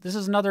record, this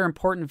is another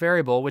important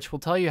variable which will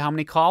tell you how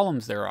many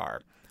columns there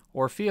are,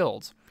 or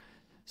fields.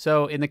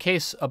 So in the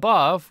case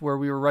above, where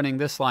we were running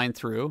this line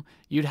through,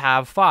 you'd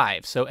have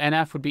 5. So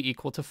NF would be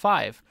equal to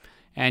 5.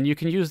 And you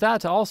can use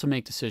that to also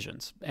make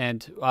decisions.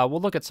 And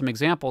we'll look at some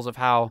examples of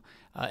how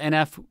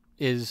NF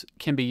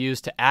can be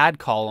used to add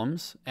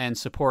columns and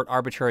support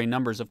arbitrary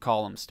numbers of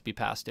columns to be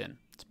passed in.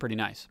 It's pretty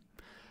nice.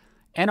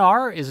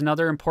 NR is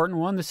another important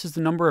one. This is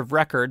the number of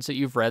records that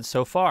you've read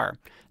so far.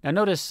 Now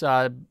notice,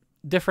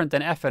 different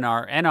than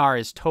FNR, NR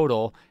is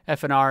total,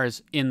 FNR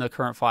is in the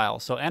current file.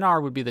 So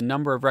NR would be the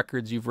number of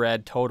records you've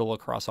read total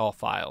across all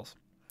files.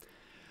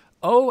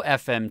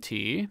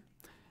 OFMT,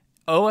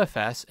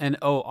 OFS, and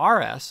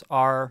ORS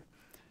are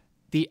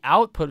the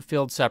output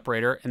field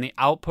separator and the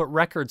output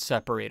record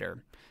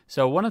separator.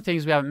 So one of the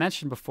things we haven't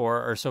mentioned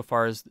before or so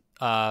far is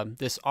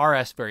this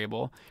RS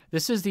variable.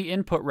 This is the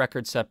input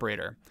record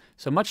separator.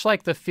 So much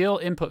like the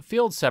input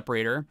field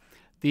separator,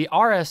 the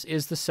RS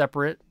is the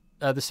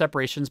the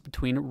separations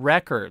between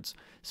records.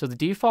 So the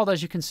default,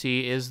 as you can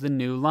see, is the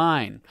new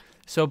line.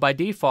 So by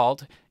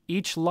default,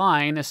 each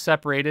line is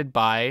separated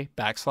by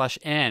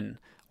 \n,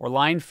 or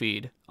line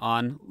feed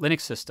on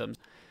Linux systems.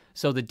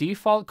 So the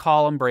default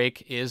column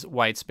break is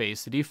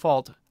whitespace. The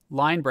default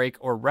line break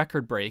or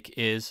record break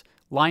is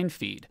line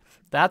feed.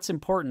 That's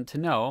important to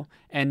know,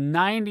 and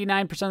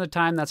 99% of the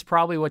time, that's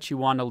probably what you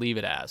want to leave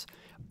it as.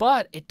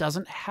 But it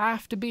doesn't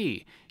have to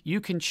be. You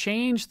can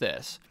change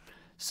this.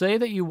 Say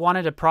that you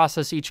wanted to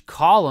process each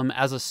column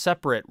as a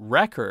separate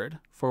record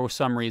for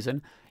some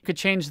reason. You could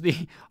change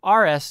the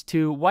RS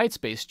to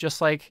whitespace, just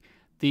like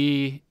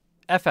the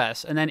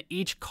FS, and then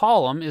each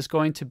column is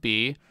going to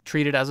be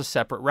treated as a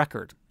separate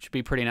record. Should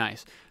be pretty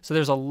nice. So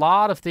there's a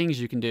lot of things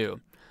you can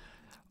do.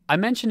 I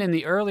mentioned in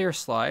the earlier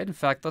slide, in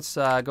fact, let's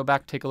go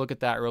back and take a look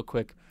at that real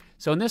quick.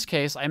 So in this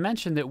case, I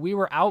mentioned that we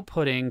were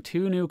outputting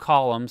 2 new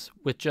columns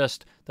with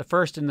just the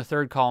first and the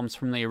third columns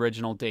from the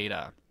original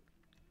data.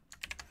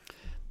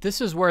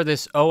 This is where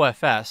this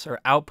OFS, or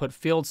output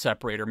field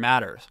separator,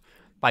 matters.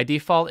 By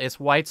default, it's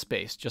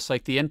whitespace, just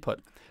like the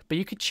input. But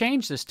you could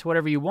change this to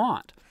whatever you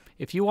want.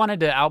 If you wanted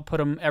to output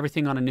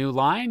everything on a new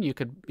line, you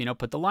could,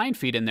 put the line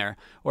feed in there.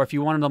 Or if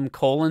you wanted them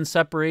colon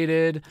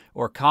separated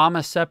or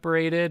comma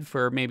separated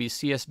for maybe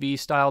CSV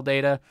style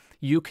data,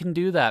 you can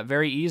do that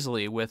very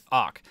easily with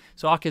awk.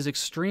 So awk is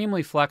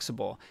extremely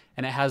flexible,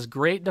 and it has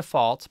great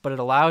defaults, but it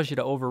allows you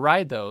to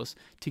override those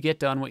to get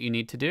done what you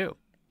need to do.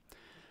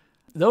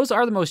 Those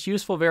are the most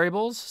useful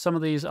variables. Some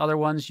of these other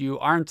ones you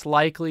aren't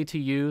likely to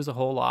use a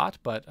whole lot,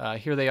 but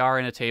here they are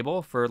in a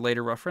table for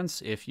later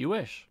reference if you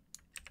wish.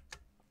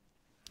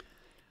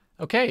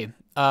 Okay,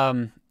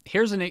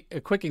 here's a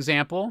quick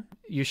example.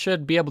 You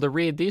should be able to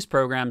read these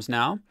programs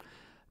now.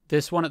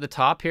 This one at the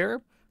top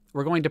here,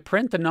 we're going to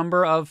print the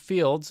number of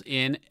fields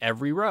in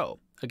every row.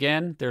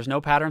 Again, there's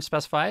no pattern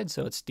specified,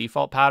 so its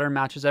default pattern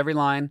matches every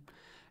line.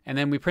 And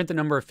then we print the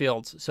number of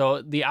fields.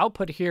 So the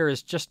output here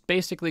is just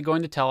basically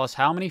going to tell us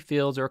how many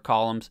fields or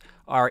columns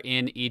are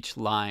in each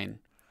line.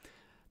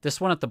 This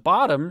one at the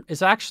bottom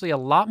is actually a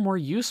lot more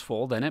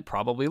useful than it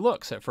probably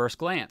looks at first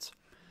glance.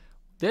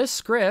 This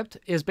script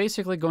is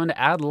basically going to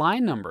add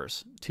line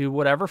numbers to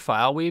whatever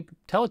file we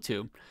tell it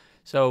to.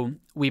 So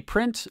we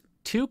print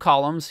 2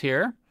 columns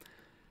here.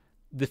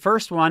 The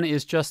first one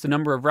is just the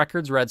number of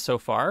records read so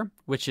far,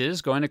 which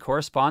is going to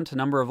correspond to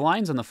number of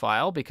lines in the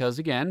file because,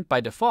 again,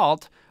 by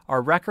default, our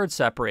record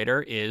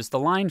separator is the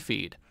line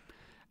feed.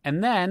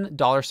 And then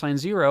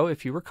 $0,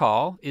 if you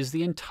recall, is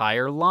the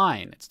entire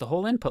line. It's the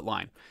whole input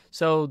line.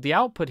 So the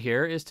output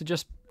here is to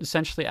just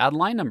essentially add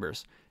line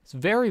numbers. It's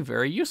very,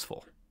 very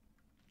useful.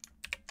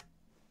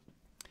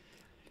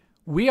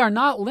 We are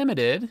not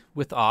limited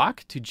with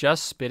awk to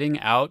just spitting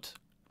out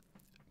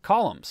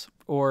columns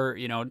or,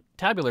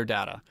 tabular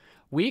data.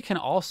 We can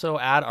also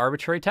add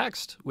arbitrary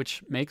text,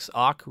 which makes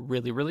awk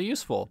really, really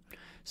useful.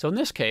 So in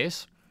this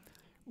case,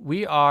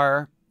 we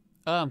are,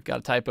 got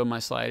a typo in my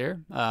slide here.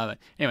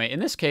 Anyway,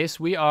 in this case,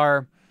 we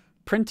are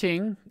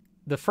printing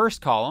the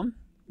first column,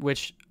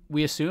 which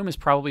we assume is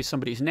probably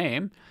somebody's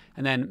name,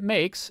 and then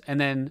makes, and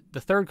then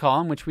the third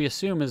column, which we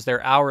assume is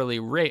their hourly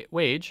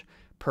wage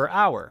per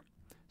hour.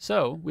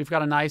 So we've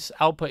got a nice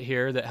output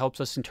here that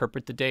helps us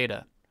interpret the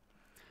data.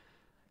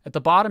 At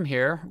the bottom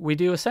here, we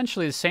do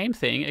essentially the same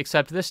thing,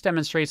 except this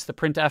demonstrates the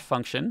printf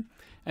function.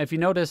 And if you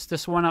notice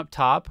this one up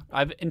top,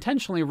 I've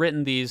intentionally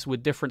written these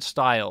with different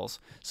styles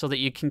so that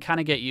you can kind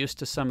of get used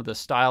to some of the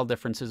style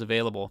differences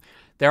available.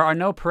 There are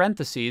no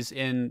parentheses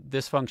in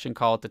this function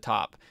call at the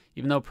top,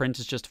 even though print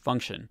is just a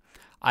function.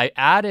 I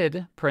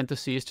added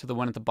parentheses to the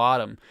one at the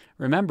bottom.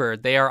 Remember,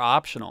 they are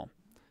optional.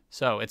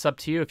 So it's up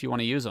to you if you want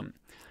to use them.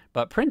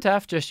 But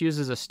printf just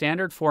uses a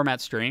standard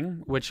format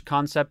string, which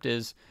concept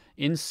is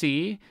in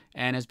C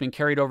and has been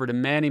carried over to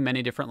many,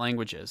 many different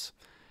languages.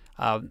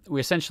 We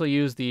essentially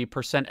use the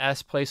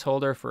 %s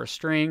placeholder for a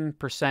string,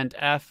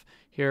 %f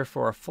here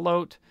for a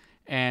float,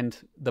 and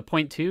the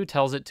 0.2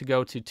 tells it to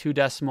go to 2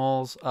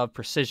 decimals of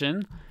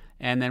precision,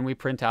 and then we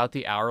print out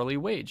the hourly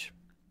wage.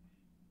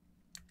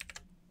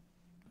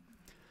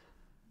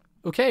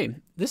 Okay,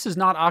 this is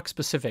not awk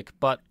specific,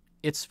 but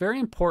it's very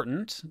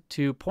important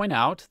to point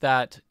out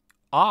that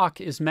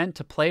awk is meant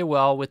to play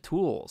well with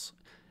tools,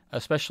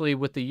 especially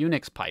with the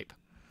Unix pipe.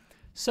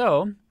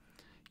 So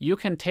you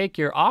can take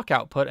your awk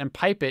output and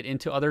pipe it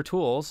into other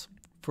tools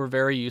for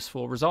very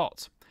useful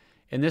results.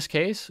 In this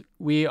case,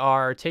 we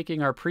are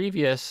taking our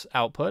previous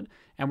output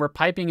and we're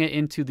piping it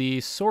into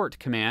the sort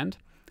command,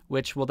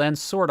 which will then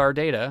sort our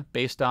data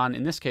based on,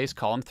 in this case,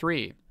 column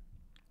 3.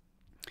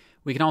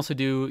 We can also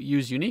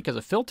use unique as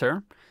a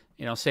filter.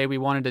 Say we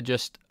wanted to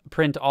just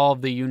print all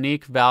of the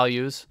unique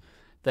values,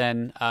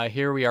 then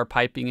here we are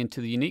piping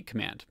into the unique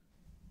command.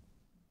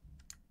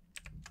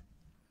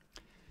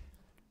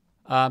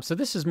 So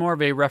this is more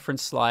of a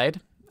reference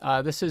slide.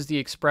 This is the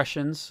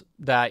expressions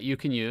that you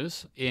can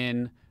use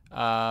in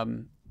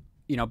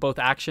both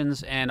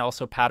actions and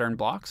also pattern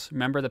blocks.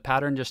 Remember, the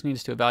pattern just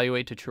needs to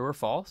evaluate to true or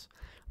false.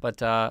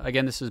 But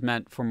again, this is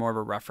meant for more of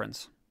a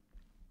reference.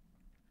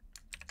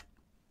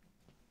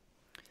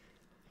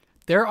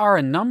 There are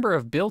a number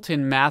of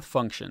built-in math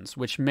functions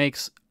which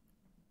makes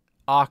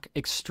awk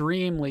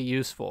extremely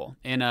useful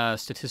in a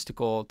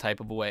statistical type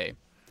of way.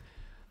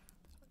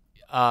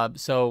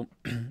 Here's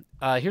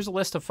a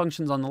list of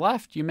functions on the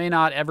left. You may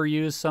not ever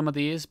use some of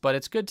these, but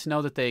it's good to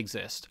know that they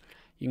exist.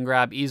 You can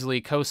grab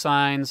easily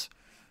cosines.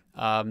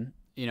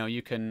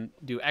 You can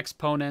do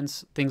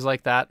exponents, things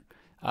like that.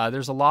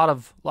 There's a lot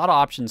of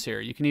options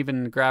here. You can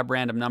even grab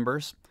random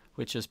numbers,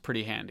 which is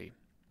pretty handy.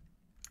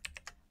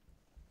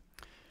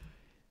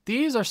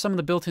 These are some of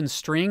the built-in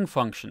string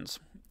functions.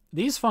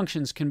 These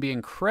functions can be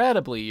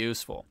incredibly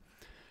useful.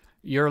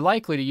 You're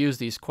likely to use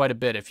these quite a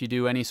bit if you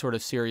do any sort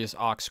of serious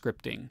awk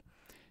scripting.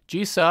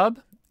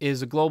 gsub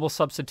is a global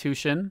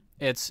substitution.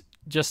 It's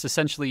just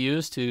essentially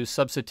used to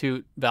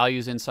substitute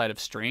values inside of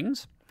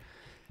strings.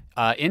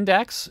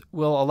 Index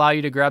will allow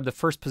you to grab the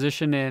first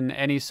position in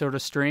any sort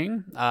of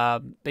string,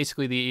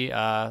 basically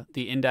the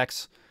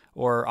index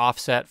or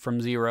offset from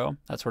 0,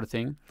 that sort of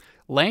thing.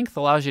 Length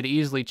allows you to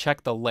easily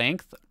check the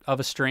length of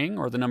a string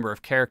or the number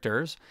of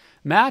characters.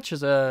 Match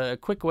is a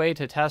quick way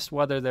to test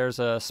whether there's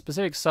a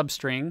specific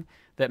substring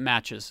that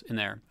matches in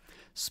there.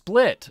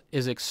 Split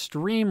is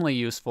extremely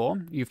useful.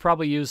 You've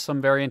probably used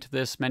some variant of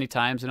this many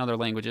times in other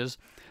languages.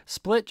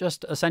 Split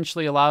just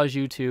essentially allows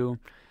you to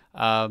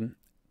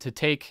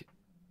take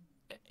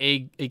a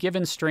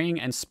given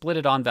string and split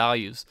it on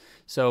values.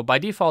 So by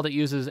default, it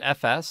uses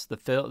fs,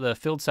 the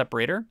field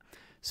separator.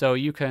 So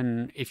you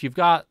can, if you've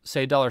got,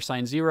 say,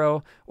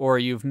 $0, or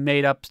you've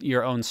made up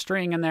your own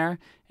string in there,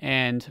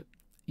 and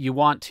you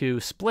want to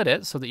split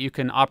it so that you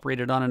can operate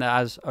it on it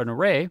as an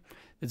array,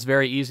 it's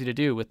very easy to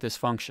do with this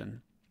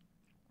function.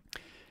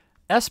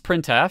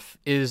 sprintf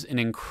is an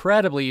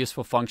incredibly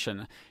useful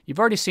function. You've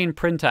already seen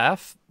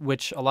printf,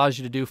 which allows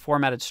you to do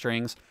formatted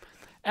strings.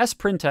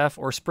 sprintf,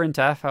 or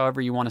sprintf,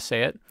 however you want to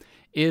say it,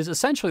 is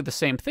essentially the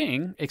same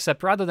thing,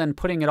 except rather than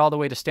putting it all the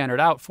way to standard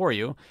out for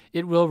you,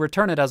 it will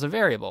return it as a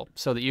variable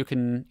so that you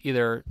can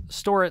either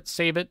store it,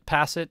 save it,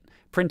 pass it,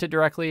 print it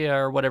directly,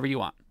 or whatever you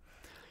want.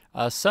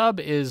 Sub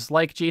is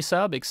like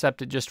gsub,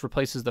 except it just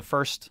replaces the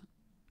first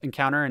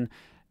encounter, and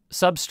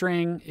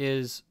substring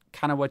is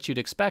kind of what you'd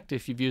expect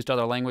if you've used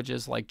other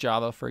languages like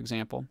Java, for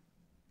example.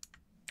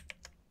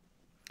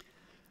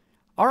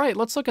 All right,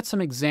 let's look at some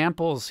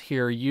examples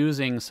here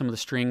using some of the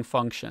string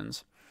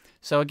functions.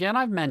 So again,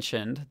 I've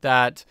mentioned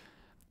that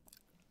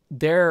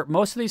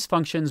most of these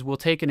functions will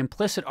take an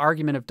implicit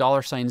argument of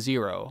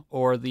 $0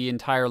 or the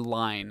entire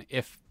line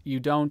if you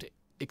don't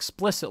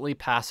explicitly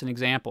pass an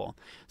example.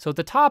 So at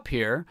the top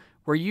here,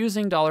 we're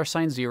using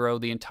 $0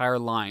 the entire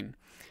line.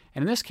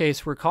 And in this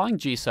case, we're calling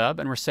gsub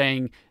and we're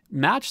saying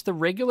match the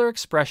regular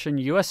expression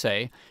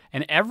USA,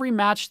 and every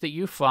match that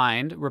you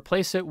find,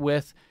 replace it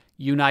with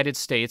United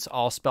States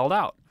all spelled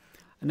out.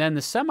 And then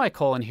the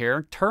semicolon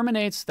here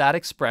terminates that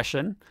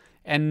expression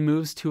and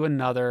moves to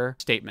another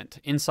statement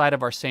inside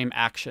of our same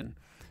action.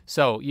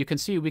 So you can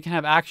see we can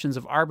have actions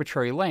of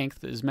arbitrary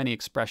length, as many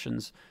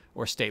expressions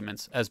or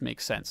statements as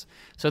makes sense.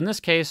 So in this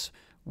case,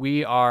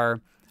 we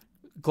are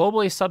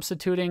globally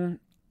substituting.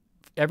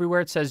 Everywhere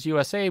it says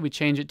USA, we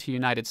change it to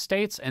United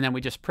States, and then we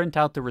just print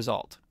out the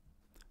result.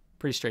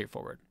 Pretty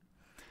straightforward.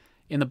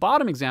 In the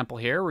bottom example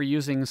here, we're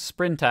using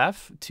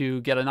sprintf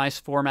to get a nice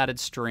formatted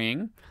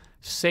string,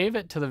 save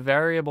it to the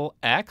variable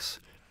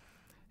x,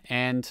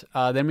 and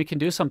then we can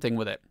do something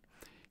with it.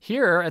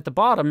 Here at the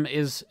bottom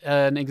is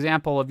an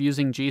example of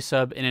using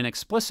gsub in an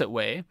explicit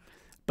way.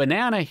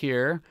 Banana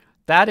here,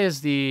 that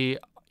is the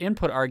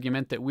input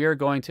argument that we're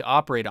going to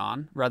operate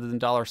on rather than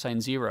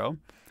 $0.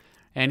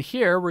 And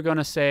here we're going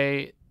to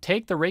say,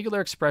 take the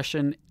regular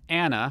expression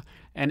Anna,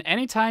 and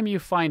anytime you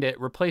find it,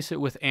 replace it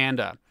with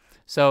anda.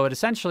 So it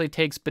essentially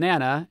takes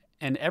banana,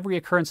 and every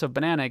occurrence of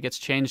banana gets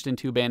changed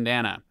into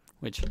bandana,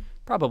 which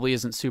probably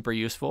isn't super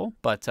useful,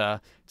 but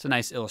it's a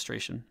nice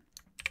illustration.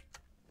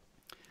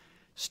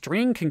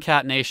 String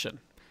concatenation.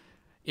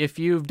 If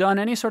you've done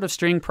any sort of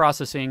string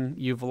processing,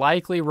 you've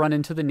likely run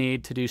into the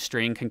need to do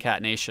string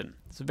concatenation.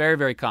 It's very,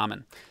 very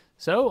common.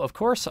 So, of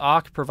course,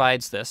 awk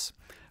provides this.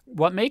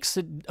 What makes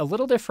it a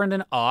little different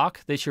in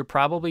awk that you're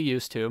probably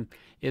used to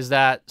is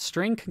that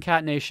string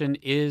concatenation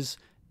is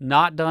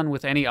not done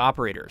with any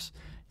operators.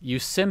 You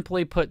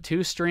simply put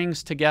two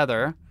strings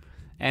together,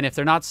 and if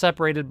they're not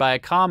separated by a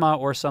comma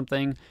or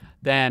something,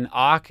 then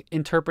awk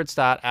interprets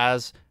that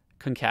as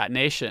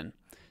concatenation.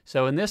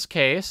 So in this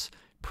case,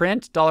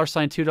 print $2,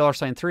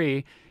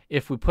 $3.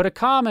 If we put a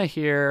comma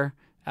here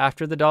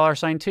after the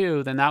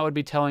 $2, then that would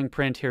be telling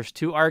print, here's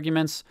two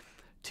arguments,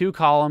 two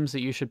columns that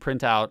you should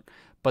print out,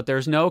 but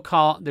there's no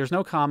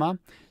comma.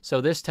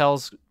 So this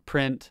tells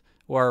print,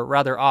 or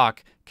rather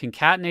awk,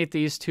 concatenate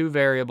these two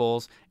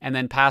variables and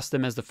then pass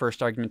them as the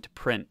first argument to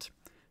print.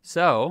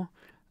 So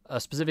a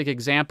specific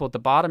example at the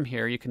bottom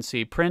here, you can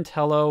see print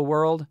hello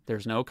world.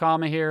 There's no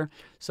comma here.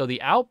 So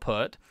the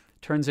output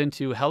turns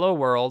into hello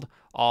world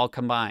all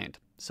combined.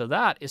 So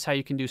that is how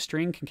you can do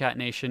string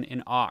concatenation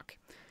in awk.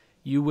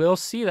 You will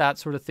see that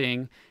sort of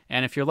thing,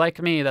 and if you're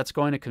like me, that's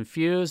going to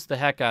confuse the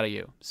heck out of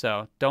you.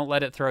 So don't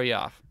let it throw you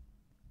off.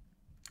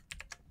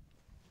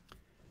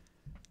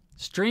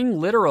 String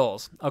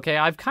literals. Okay,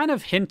 I've kind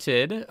of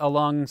hinted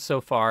along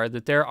so far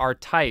that there are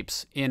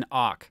types in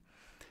awk.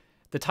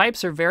 The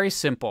types are very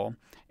simple,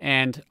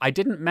 and I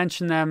didn't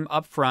mention them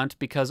up front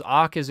because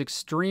awk is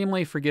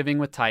extremely forgiving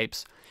with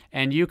types,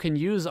 and you can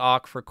use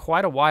awk for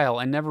quite a while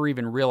and never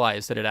even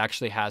realize that it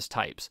actually has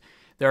types.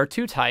 There are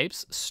two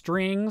types,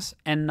 strings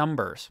and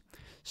numbers.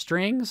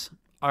 Strings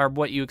are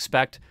what you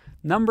expect.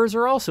 Numbers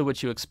are also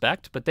what you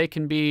expect, but they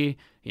can be,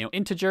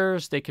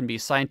 integers, they can be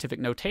scientific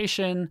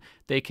notation,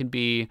 they can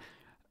be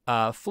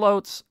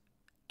floats,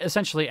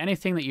 essentially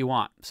anything that you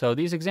want. So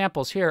these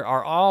examples here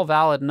are all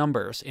valid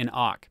numbers in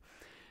awk.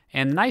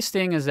 And the nice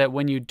thing is that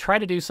when you try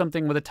to do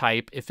something with a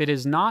type, if it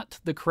is not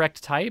the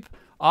correct type,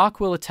 awk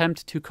will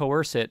attempt to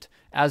coerce it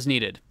as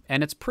needed.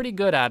 And it's pretty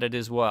good at it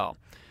as well.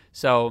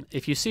 So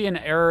if you see an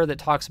error that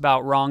talks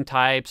about wrong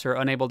types or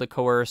unable to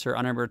coerce or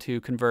unable to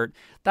convert,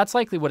 that's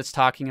likely what it's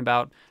talking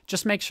about.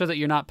 Just make sure that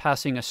you're not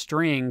passing a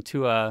string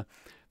to a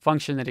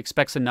function that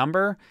expects a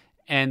number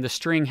and the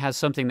string has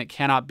something that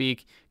cannot be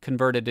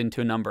converted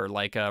into a number,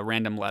 like a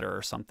random letter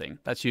or something.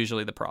 That's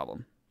usually the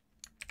problem.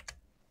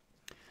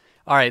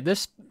 All right,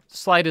 this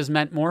slide is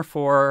meant more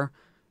for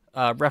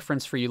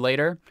reference for you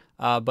later,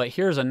 but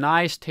here's a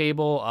nice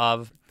table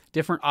of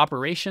different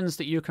operations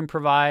that you can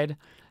provide,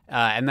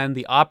 and then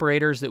the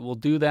operators that will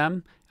do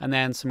them, and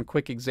then some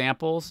quick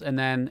examples, and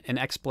then an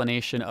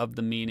explanation of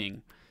the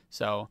meaning.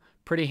 So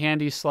pretty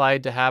handy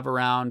slide to have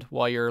around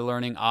while you're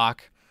learning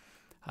awk.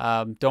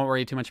 Don't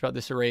worry too much about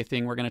this array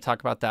thing. We're going to talk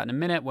about that in a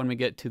minute when we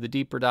get to the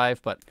deeper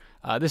dive, but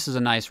this is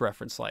a nice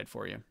reference slide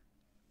for you.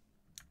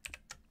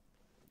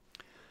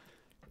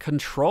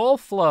 Control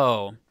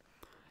flow.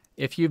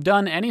 If you've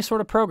done any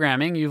sort of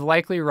programming, you've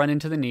likely run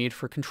into the need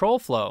for control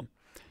flow.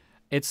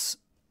 It's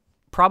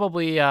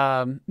probably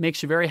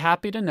makes you very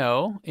happy to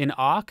know in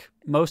awk,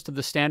 most of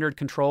the standard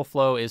control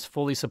flow is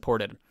fully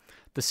supported.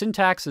 The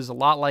syntax is a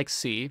lot like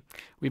C.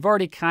 We've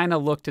already kind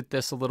of looked at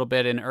this a little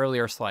bit in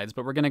earlier slides,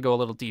 but we're going to go a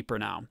little deeper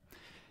now.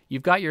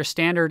 You've got your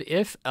standard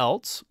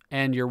if-else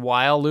and your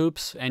while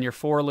loops and your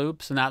for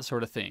loops and that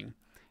sort of thing.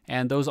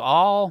 And those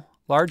all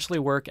largely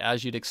work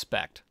as you'd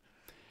expect.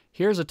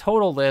 Here's a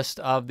total list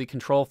of the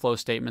control flow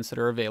statements that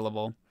are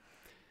available.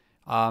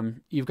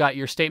 You've got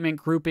your statement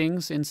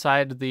groupings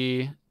inside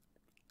the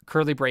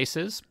curly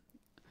braces.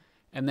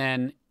 And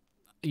then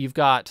you've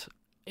got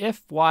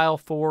if, while,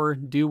 for,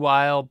 do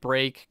while,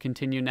 break,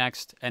 continue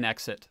next, and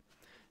exit.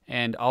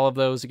 And all of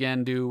those,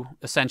 again, do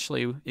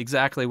essentially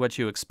exactly what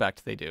you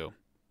expect they do.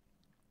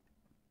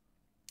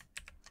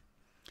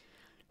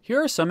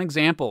 Here are some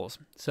examples.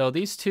 So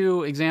these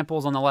two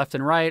examples on the left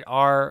and right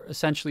are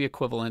essentially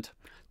equivalent.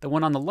 The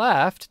one on the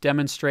left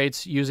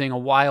demonstrates using a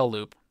while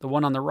loop. The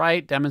one on the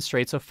right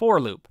demonstrates a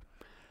for loop.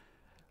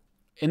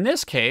 In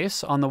this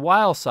case, on the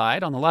while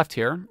side, on the left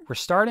here, we're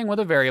starting with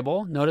a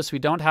variable. Notice we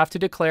don't have to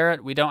declare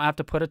it. We don't have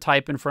to put a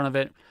type in front of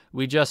it.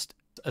 We just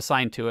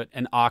assign to it,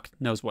 and awk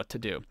knows what to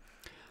do.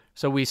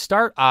 So we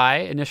start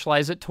I,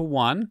 initialize it to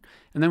 1,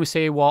 and then we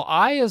say, while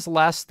I is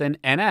less than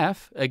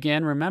NF,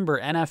 again,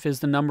 remember, NF is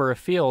the number of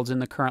fields in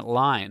the current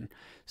line.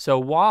 So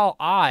while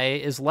I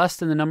is less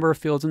than the number of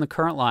fields in the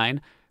current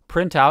line,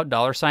 print out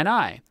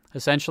 $i.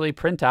 Essentially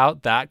print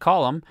out that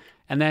column,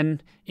 and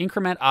then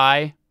increment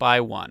I by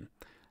 1.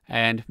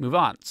 And move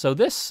on. So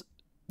this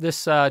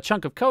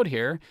chunk of code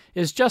here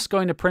is just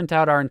going to print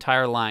out our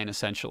entire line,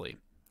 essentially.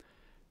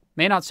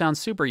 May not sound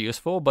super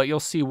useful, but you'll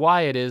see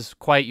why it is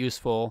quite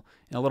useful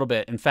in a little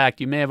bit. In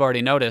fact, you may have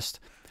already noticed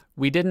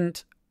we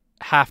didn't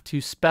have to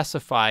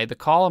specify the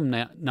column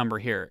number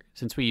here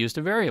since we used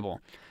a variable.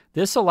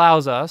 This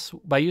allows us,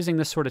 by using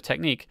this sort of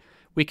technique,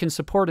 we can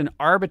support an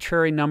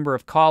arbitrary number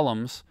of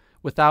columns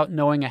without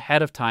knowing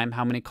ahead of time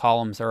how many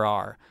columns there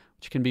are,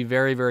 which can be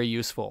very, very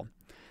useful.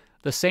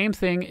 The same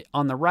thing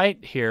on the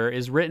right here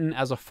is written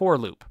as a for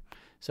loop.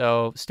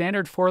 So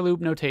standard for loop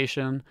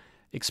notation,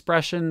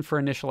 expression for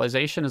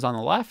initialization is on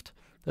the left.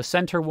 The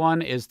center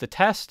one is the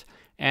test,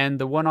 and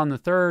the one on the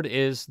third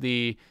is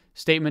the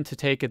statement to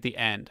take at the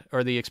end,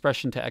 or the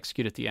expression to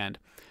execute at the end.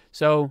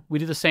 So we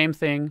do the same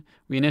thing.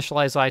 We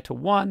initialize I to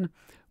 1.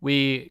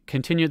 We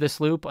continue this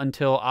loop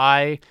until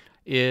I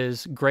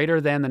is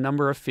greater than the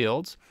number of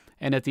fields.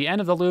 And at the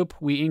end of the loop,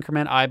 we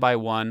increment I by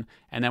 1,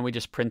 and then we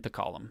just print the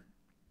column.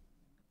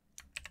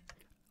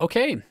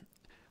 Okay,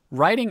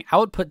 writing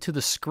output to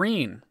the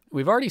screen.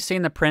 We've already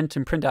seen the print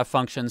and printf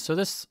functions, so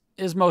this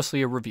is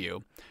mostly a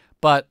review.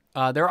 But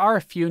there are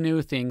a few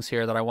new things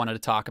here that I wanted to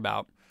talk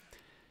about.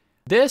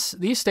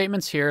 These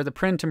statements here, the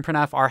print and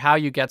printf, are how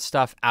you get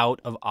stuff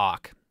out of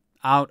awk,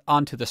 out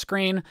onto the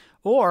screen,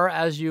 or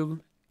as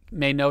you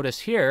may notice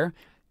here,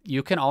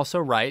 you can also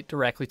write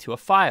directly to a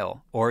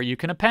file, or you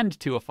can append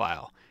to a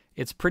file.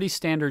 It's pretty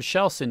standard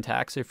shell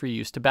syntax if you're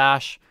used to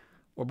bash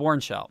or Bourne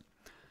shell.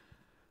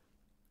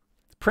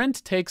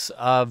 Print takes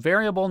a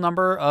variable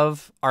number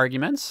of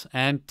arguments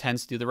and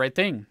tends to do the right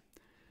thing.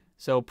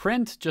 So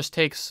print just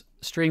takes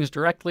strings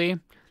directly,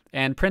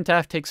 and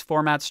printf takes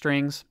format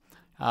strings.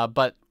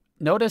 But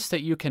notice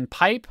that you can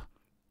pipe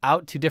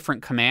out to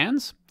different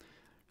commands.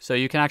 So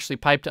you can actually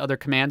pipe to other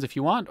commands if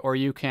you want, or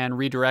you can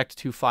redirect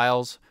to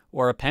files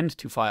or append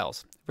to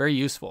files. Very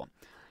useful.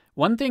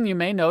 One thing you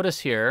may notice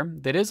here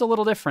that is a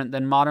little different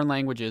than modern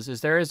languages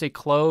is there is a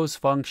close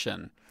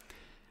function.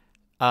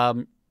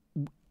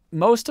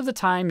 Most of the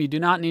time, you do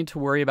not need to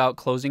worry about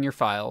closing your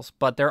files,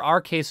 but there are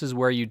cases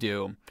where you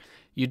do.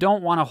 You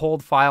don't want to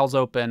hold files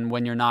open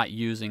when you're not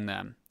using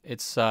them.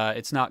 It's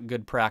not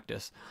good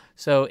practice.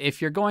 So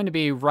if you're going to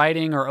be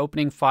writing or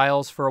opening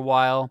files for a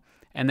while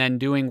and then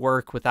doing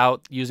work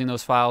without using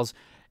those files,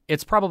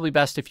 it's probably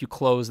best if you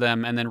close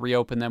them and then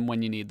reopen them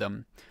when you need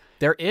them.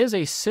 There is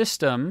a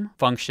system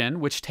function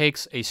which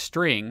takes a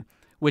string,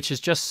 which is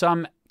just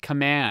some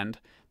command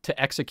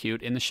to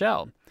execute in the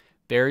shell.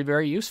 Very,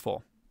 very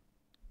useful.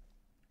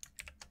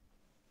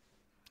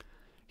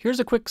 Here's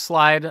a quick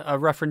slide, a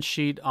reference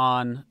sheet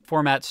on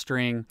format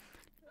string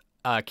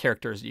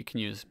characters that you can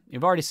use.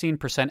 You've already seen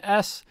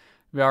 %s,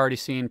 you've already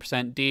seen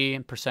 %d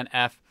and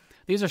 %f.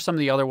 These are some of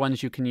the other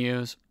ones you can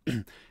use.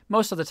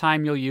 Most of the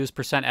time you'll use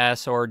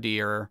 %s or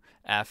d or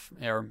f,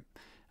 or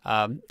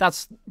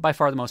that's by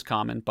far the most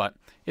common, but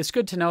it's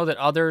good to know that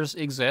others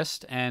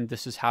exist and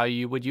this is how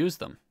you would use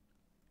them.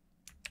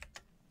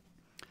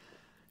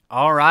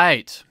 All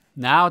right,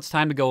 now it's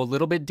time to go a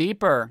little bit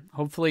deeper.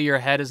 Hopefully your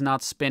head is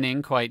not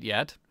spinning quite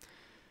yet.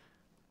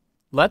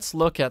 Let's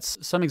look at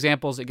some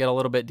examples that get a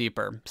little bit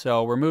deeper.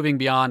 So we're moving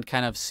beyond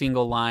kind of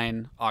single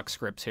line awk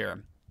scripts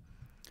here.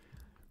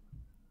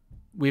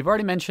 We've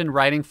already mentioned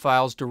writing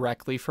files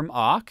directly from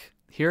awk.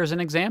 Here's an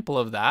example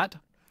of that.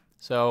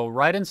 So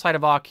right inside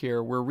of awk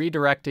here, we're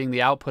redirecting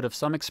the output of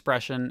some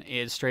expression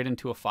straight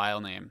into a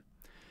file name.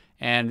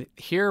 And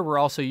here we're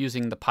also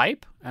using the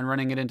pipe and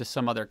running it into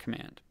some other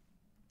command.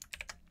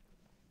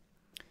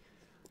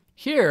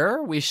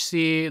 Here we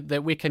see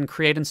that we can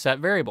create and set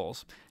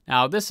variables.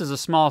 Now this is a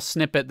small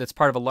snippet that's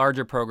part of a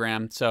larger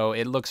program, so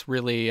it looks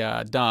really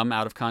dumb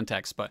out of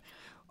context. But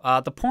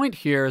the point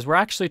here is we're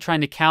actually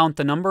trying to count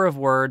the number of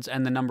words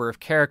and the number of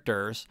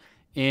characters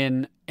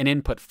in an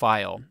input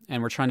file,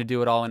 and we're trying to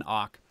do it all in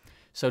awk.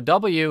 So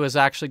W is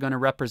actually going to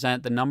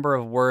represent the number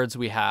of words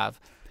we have,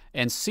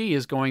 and C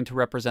is going to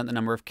represent the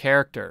number of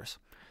characters.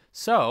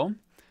 So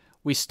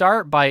we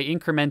start by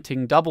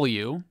incrementing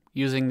W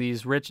using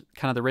these rich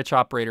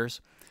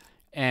operators,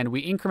 and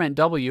we increment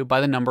W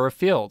by the number of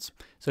fields.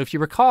 So if you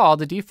recall,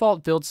 the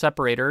default field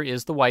separator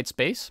is the white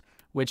space,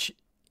 which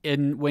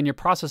when you're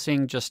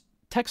processing just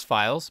text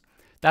files,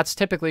 that's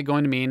typically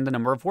going to mean the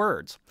number of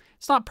words.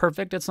 It's not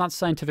perfect, it's not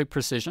scientific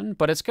precision,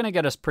 but it's going to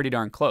get us pretty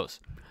darn close.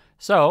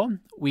 So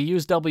we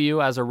use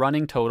W as a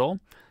running total,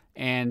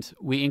 and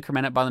we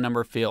increment it by the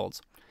number of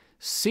fields.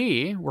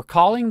 C, we're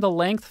calling the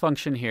length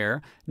function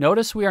here.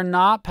 Notice we are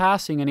not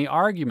passing any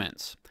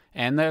arguments,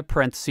 and the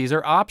parentheses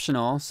are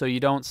optional, so you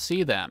don't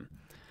see them.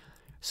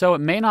 So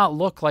it may not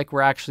look like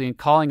we're actually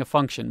calling a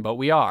function, but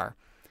we are.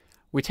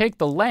 We take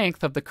the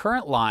length of the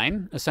current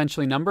line,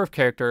 essentially number of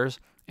characters,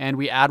 and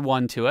we add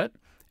 1 to it,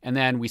 and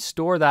then we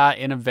store that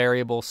in a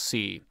variable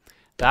C.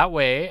 That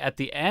way, at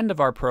the end of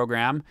our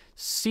program,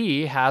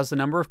 C has the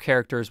number of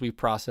characters we've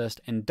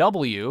processed, and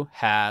W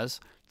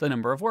has the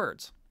number of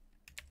words.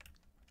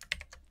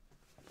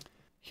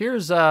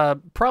 Here's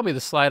probably the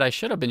slide I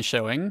should have been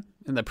showing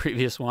in the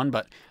previous one,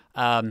 but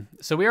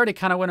so we already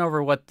kind of went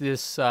over what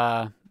this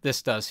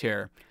does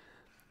here.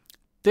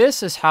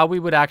 This is how we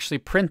would actually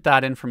print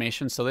that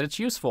information so that it's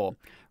useful.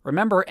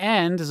 Remember,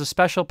 end is a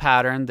special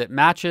pattern that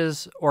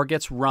matches or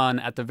gets run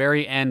at the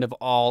very end of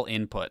all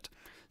input.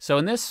 So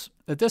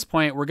at this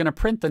point, we're going to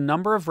print the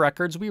number of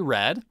records we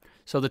read,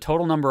 so the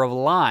total number of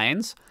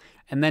lines,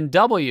 and then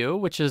W,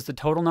 which is the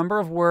total number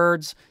of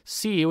words,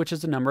 C, which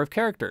is the number of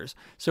characters.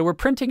 So we're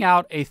printing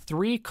out a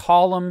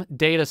 3-column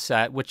data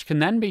set, which can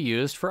then be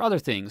used for other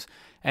things.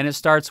 And it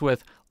starts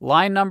with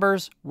line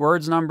numbers,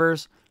 words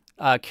numbers,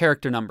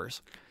 character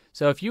numbers.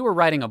 So if you were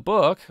writing a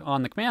book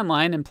on the command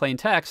line in plain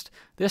text,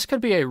 this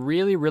could be a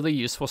really, really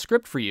useful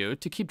script for you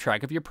to keep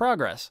track of your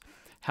progress.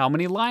 How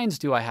many lines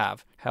do I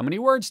have? How many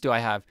words do I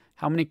have?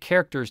 How many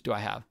characters do I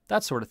have?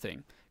 That sort of thing.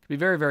 It could be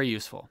very, very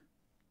useful.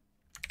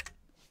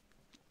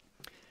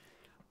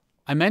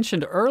 I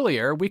mentioned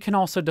earlier, we can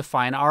also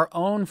define our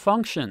own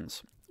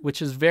functions,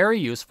 which is very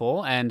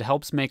useful and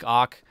helps make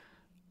awk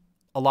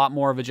a lot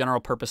more of a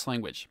general purpose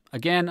language.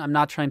 Again, I'm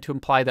not trying to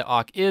imply that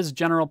awk is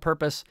general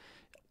purpose.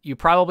 You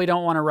probably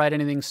don't want to write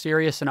anything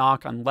serious in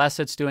awk unless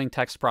it's doing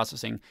text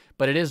processing,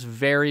 but it is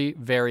very,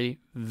 very,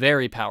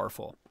 very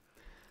powerful.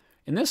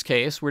 In this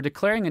case, we're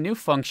declaring a new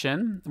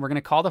function. We're going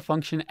to call the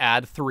function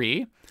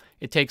add3.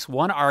 It takes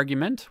one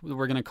argument,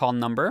 we're going to call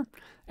number,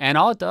 and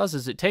all it does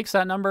is it takes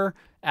that number,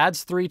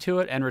 adds 3 to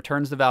it, and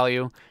returns the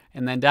value.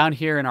 And then down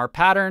here in our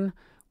pattern,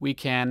 we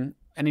can,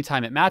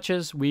 anytime it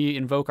matches, we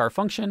invoke our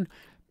function,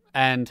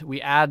 and we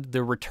add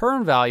the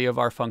return value of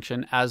our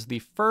function as the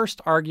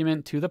first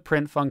argument to the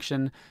print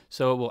function,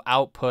 so it will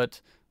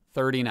output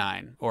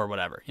 39 or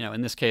whatever. You know,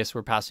 in this case,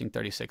 we're passing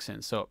 36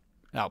 in, so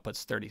it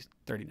outputs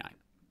 39.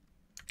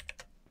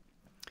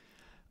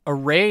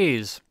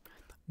 Arrays.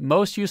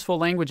 Most useful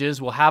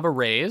languages will have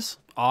arrays.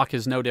 Awk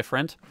is no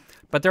different.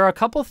 But there are a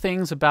couple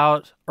things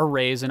about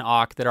arrays in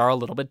awk that are a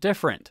little bit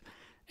different.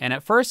 And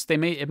at first,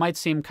 it might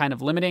seem kind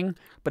of limiting,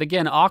 but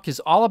again, awk is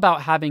all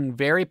about having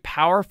very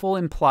powerful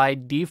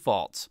implied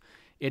defaults.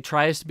 It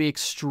tries to be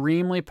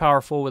extremely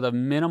powerful with a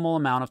minimal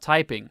amount of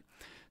typing.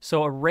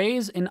 So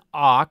arrays in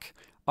awk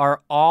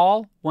are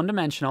all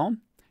one-dimensional.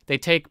 They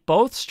take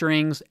both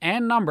strings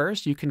and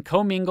numbers. You can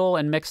commingle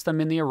and mix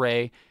them in the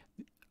array.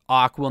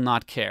 Awk will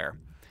not care.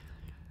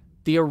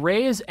 The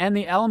arrays and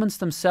the elements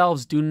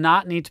themselves do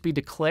not need to be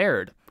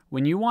declared.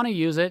 When you want to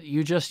use it,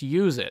 you just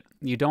use it.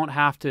 You don't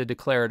have to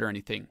declare it or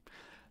anything.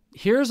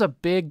 Here's a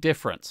big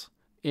difference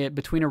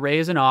between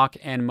arrays in awk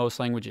and most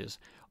languages.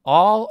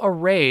 All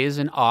arrays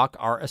in awk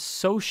are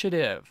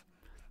associative.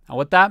 Now,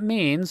 what that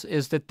means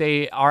is that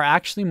they are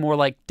actually more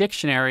like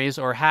dictionaries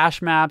or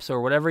hash maps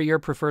or whatever your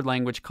preferred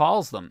language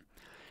calls them.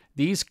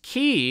 These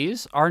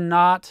keys are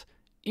not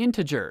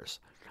integers.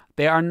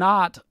 They are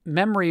not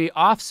memory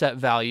offset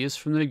values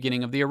from the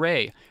beginning of the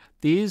array.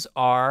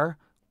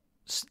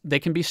 They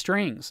can be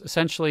strings.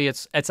 Essentially,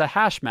 it's a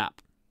hash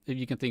map, if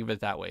you can think of it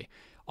that way.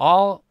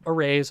 All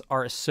arrays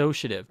are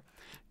associative.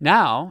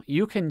 Now,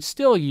 you can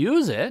still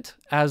use it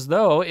as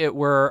though it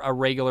were a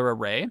regular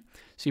array.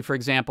 See, for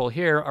example,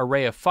 here,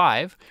 array of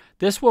 5.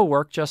 This will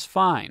work just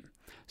fine.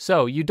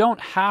 So you don't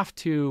have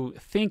to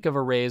think of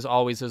arrays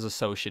always as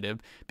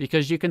associative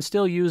because you can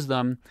still use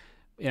them,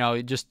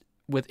 just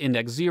with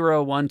index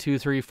 0, 1, 2,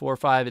 3, 4,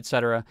 5,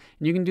 etc.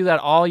 And you can do that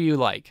all you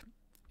like.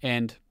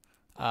 And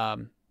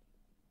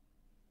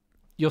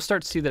you'll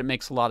start to see that it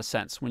makes a lot of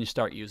sense when you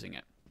start using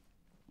it.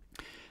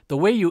 The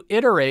way you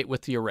iterate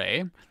with the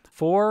array,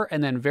 for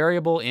and then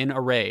variable in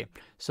array.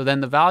 So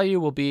then the value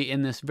will be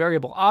in this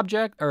variable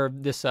object or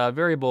this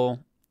variable,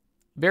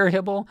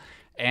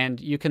 and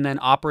you can then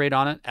operate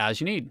on it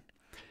as you need.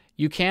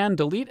 You can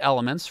delete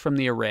elements from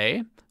the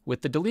array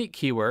with the delete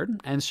keyword,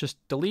 and it's just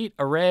delete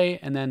array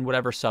and then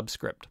whatever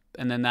subscript,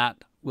 and then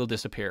that will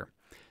disappear.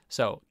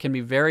 So it can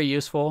be very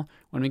useful.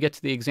 When we get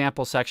to the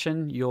example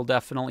section, you'll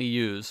definitely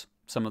use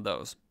some of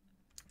those.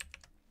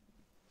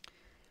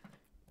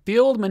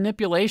 Field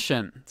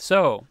manipulation.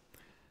 So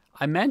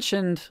I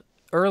mentioned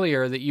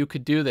earlier that you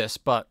could do this,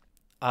 but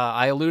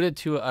I alluded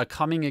to a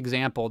coming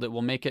example that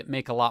will make it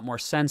make a lot more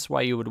sense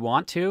why you would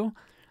want to.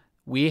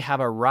 We have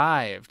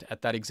arrived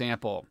at that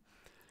example.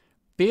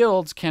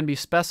 Fields can be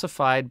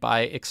specified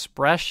by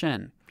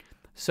expression.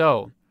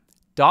 So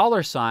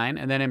 $,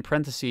 and then in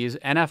parentheses,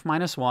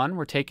 nf-1,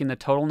 we're taking the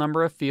total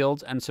number of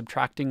fields and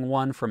subtracting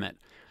 1 from it.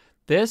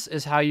 This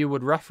is how you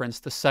would reference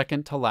the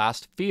second to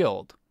last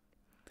field.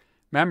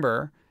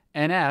 Remember,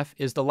 nf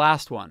is the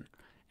last one,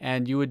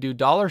 and you would do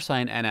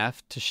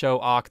 $nf to show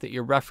awk that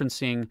you're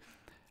referencing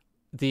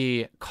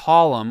the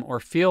column or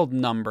field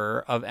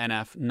number of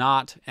nf,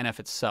 not nf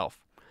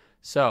itself.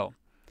 So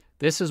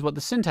this is what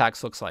the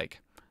syntax looks like.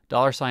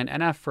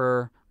 $nf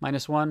for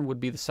 -1 would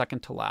be the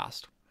second to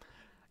last.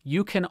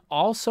 You can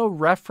also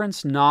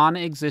reference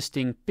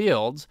non-existing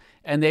fields,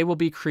 and they will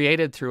be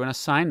created through an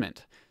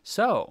assignment.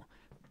 So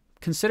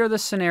consider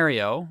this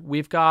scenario.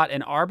 We've got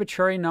an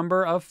arbitrary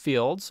number of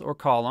fields or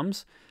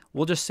columns.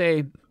 We'll just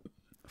say,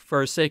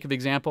 for sake of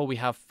example, we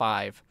have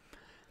 5.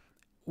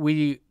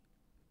 We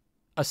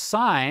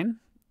assign,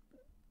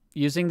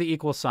 using the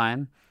equal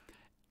sign,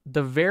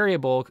 the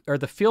variable or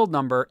the field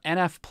number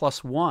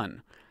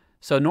nf+1.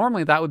 So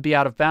normally that would be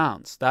out of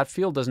bounds. That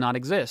field does not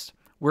exist.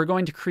 We're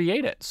going to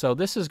create it. So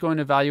this is going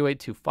to evaluate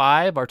to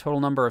 5, our total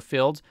number of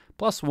fields,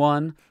 plus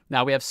 1.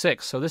 Now we have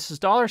 6. So this is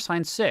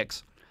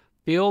 $6,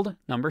 field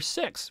number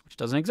 6, which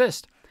doesn't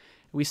exist.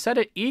 We set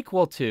it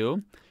equal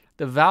to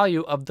the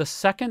value of the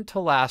second to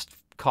last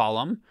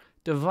column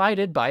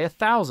divided by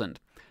 1,000.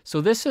 So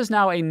this is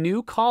now a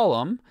new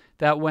column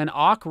that when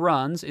awk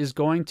runs is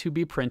going to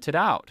be printed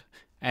out.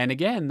 And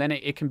again, then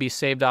it can be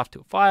saved off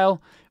to a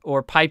file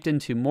or piped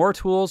into more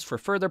tools for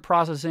further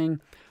processing.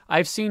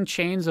 I've seen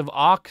chains of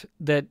awk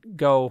that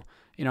go,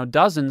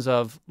 dozens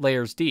of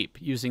layers deep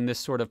using this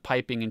sort of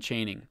piping and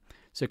chaining.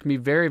 So it can be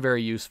very,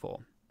 very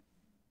useful.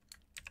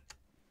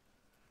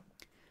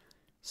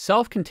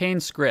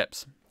 Self-contained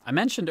scripts. I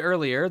mentioned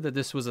earlier that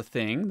this was a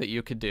thing that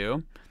you could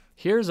do.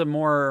 Here's a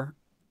more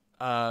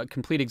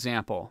complete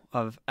example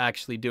of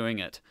actually doing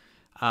it.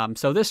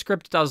 So this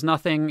script does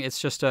nothing.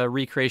 It's just a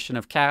recreation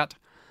of cat,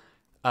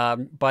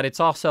 but it's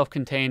all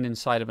self-contained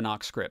inside of an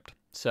awk script.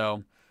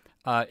 So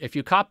if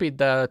you copied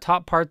the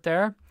top part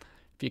there,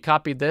 if you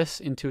copied this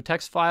into a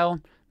text file,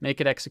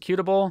 make it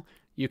executable,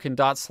 you can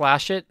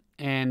 // it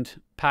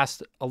and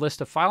pass a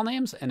list of file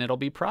names and it'll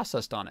be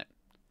processed on it.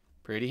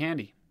 Pretty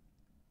handy.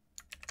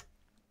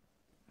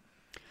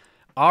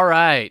 All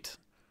right.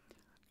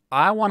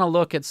 I want to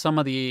look at some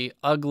of the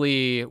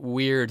ugly,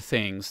 weird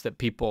things that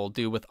people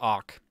do with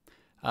awk,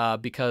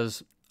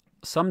 because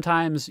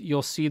sometimes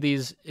you'll see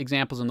these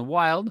examples in the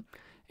wild,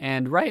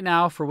 and right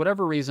now, for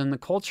whatever reason, the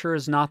culture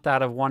is not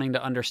that of wanting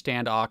to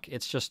understand awk.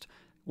 It's just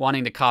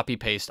wanting to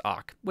copy-paste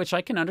awk, which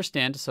I can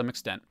understand to some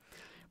extent.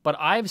 But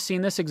I've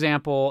seen this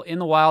example in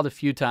the wild a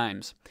few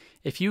times.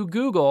 If you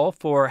Google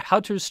for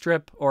how to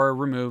strip or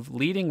remove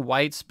leading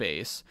white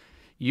space,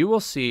 you will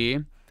see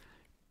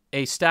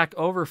a Stack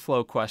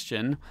Overflow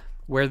question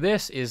where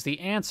this is the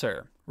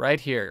answer right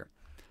here.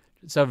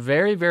 It's a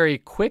very, very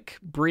quick,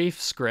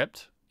 brief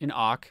script in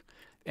awk,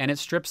 and it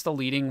strips the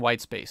leading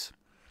white space.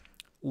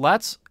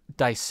 Let's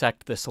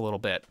dissect this a little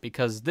bit,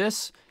 because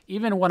this,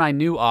 even when I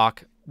knew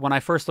awk, when I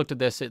first looked at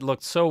this, it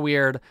looked so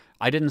weird,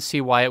 I didn't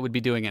see why it would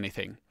be doing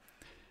anything.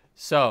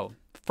 So,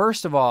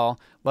 first of all,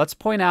 let's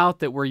point out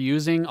that we're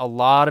using a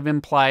lot of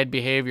implied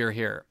behavior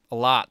here, a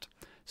lot.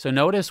 So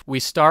notice we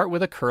start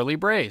with a curly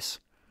brace.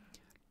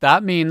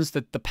 That means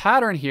that the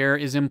pattern here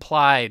is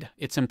implied.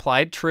 It's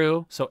implied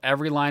true, so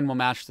every line will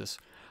match this.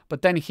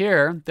 But then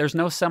here, there's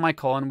no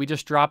semicolon, we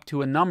just drop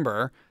to a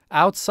number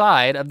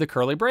outside of the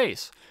curly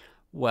brace.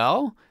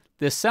 Well,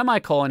 this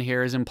semicolon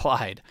here is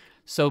implied.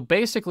 So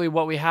basically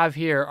what we have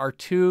here are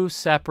two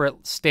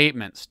separate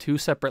statements, two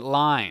separate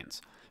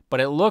lines, but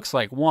it looks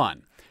like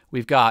one.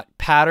 We've got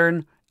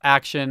pattern,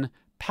 action,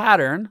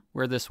 pattern,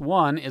 where this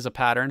one is a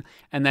pattern,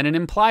 and then an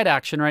implied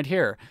action right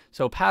here.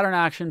 So pattern,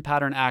 action,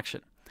 pattern,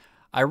 action.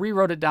 I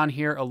rewrote it down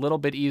here a little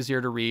bit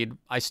easier to read.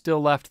 I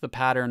still left the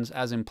patterns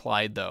as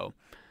implied though.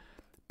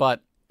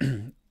 But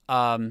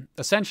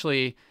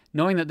essentially,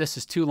 knowing that this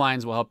is two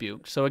lines will help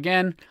you. So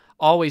again,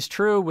 always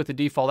true with the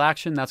default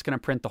action, that's going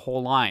to print the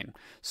whole line.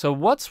 So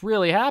what's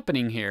really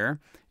happening here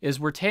is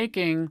we're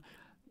taking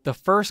the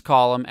first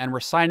column and we're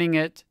assigning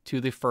it to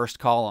the first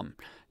column.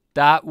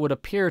 That would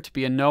appear to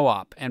be a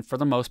no-op, and for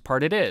the most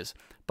part it is.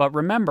 But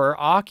remember,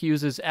 awk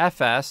uses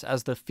fs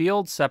as the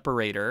field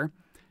separator,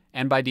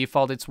 and by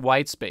default it's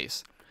white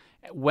space.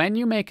 When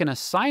you make an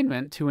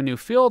assignment to a new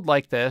field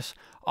like this,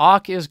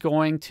 awk is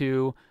going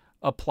to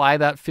apply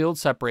that field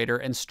separator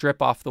and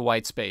strip off the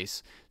white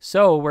space.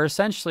 So we're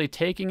essentially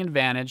taking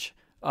advantage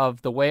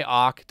of the way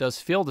awk does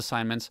field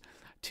assignments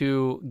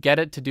to get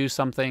it to do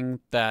something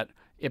that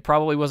it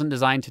probably wasn't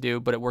designed to do,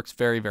 but it works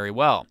very, very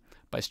well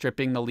by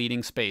stripping the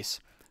leading space.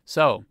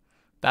 So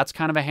that's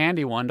kind of a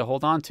handy one to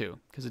hold on to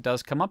because it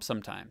does come up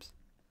sometimes.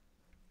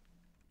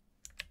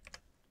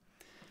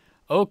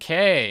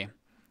 Okay,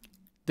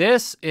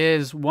 this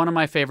is one of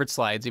my favorite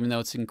slides, even though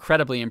it's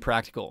incredibly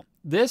impractical.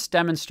 This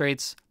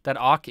demonstrates that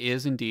awk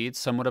is indeed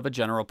somewhat of a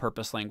general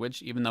purpose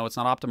language, even though it's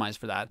not optimized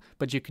for that,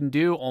 but you can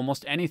do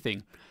almost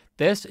anything.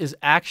 This is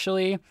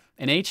actually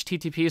an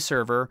HTTP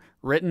server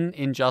written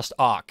in just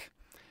awk.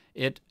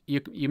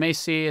 You may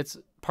see it's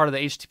part of the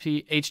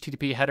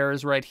HTTP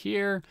headers right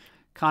here,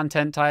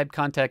 content type,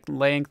 content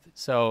length.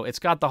 So it's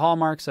got the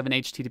hallmarks of an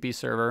HTTP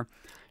server.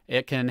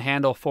 It can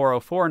handle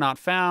 404 not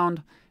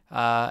found,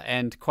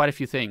 and quite a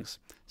few things.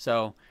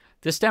 So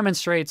this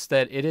demonstrates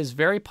that it is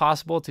very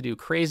possible to do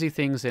crazy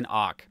things in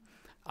awk.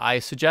 I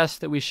suggest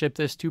that we ship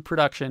this to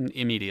production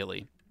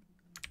immediately.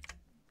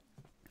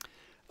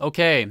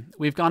 Okay,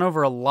 we've gone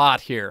over a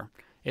lot here.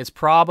 It's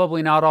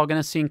probably not all going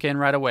to sink in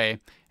right away,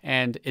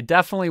 and it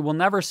definitely will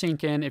never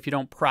sink in if you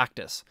don't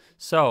practice.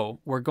 So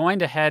we're going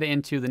to head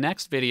into the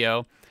next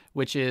video,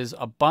 which is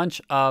a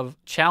bunch of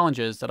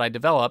challenges that I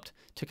developed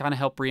to kind of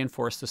help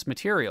reinforce this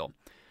material.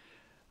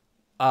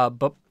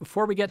 But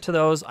before we get to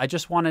those, I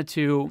just wanted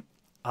to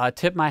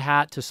tip my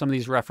hat to some of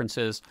these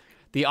references.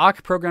 The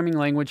awk Programming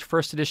Language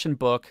First Edition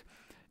book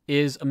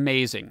is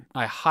amazing.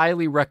 I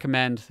highly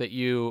recommend that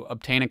you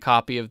obtain a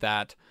copy of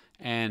that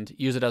and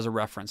use it as a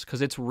reference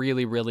because it's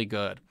really, really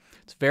good.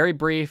 It's very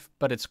brief,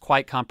 but it's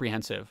quite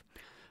comprehensive.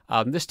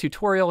 This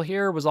tutorial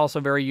here was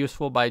also very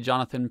useful by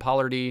Jonathan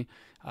Pollardy.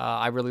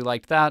 I really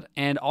liked that.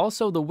 And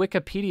also the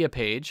Wikipedia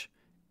page,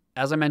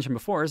 as I mentioned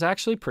before, is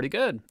actually pretty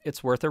good.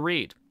 It's worth a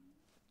read.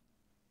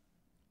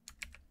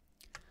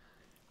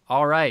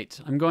 All right,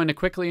 I'm going to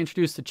quickly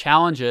introduce the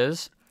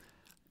challenges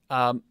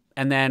and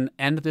then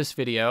end this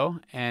video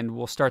and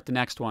we'll start the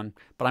next one.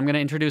 But I'm going to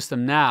introduce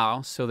them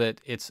now so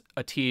that it's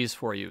a tease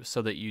for you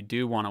so that you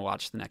do want to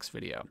watch the next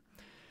video.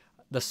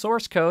 The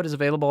source code is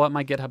available at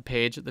my GitHub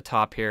page at the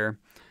top here.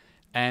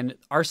 And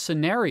our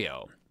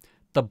scenario,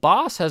 the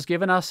boss has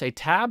given us a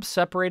tab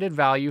separated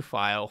value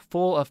file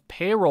full of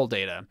payroll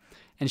data,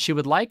 and she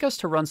would like us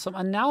to run some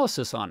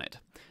analysis on it.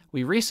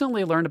 We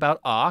recently learned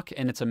about awk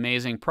and its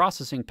amazing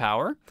processing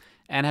power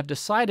and have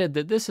decided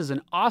that this is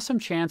an awesome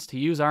chance to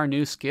use our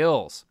new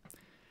skills.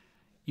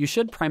 You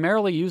should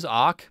primarily use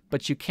awk,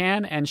 but you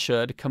can and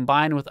should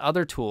combine with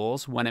other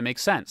tools when it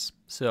makes sense.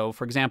 So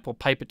for example,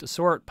 pipe it to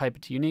sort, pipe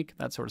it to unique,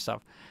 that sort of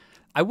stuff.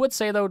 I would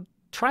say though,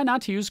 try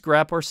not to use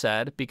grep or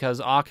sed because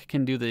awk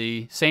can do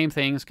the same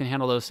things, can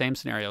handle those same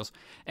scenarios.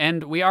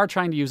 And we are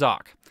trying to use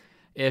awk.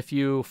 If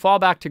you fall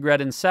back to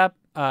grep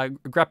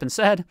and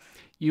sed,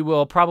 you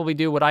will probably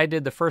do what I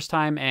did the first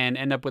time and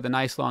end up with a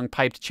nice long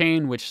piped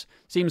chain, which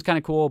seems kind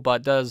of cool,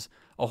 but does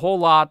a whole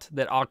lot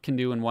that awk can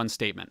do in one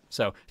statement.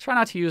 So try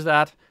not to use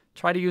that.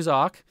 Try to use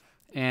awk,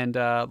 and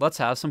let's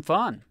have some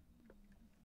fun.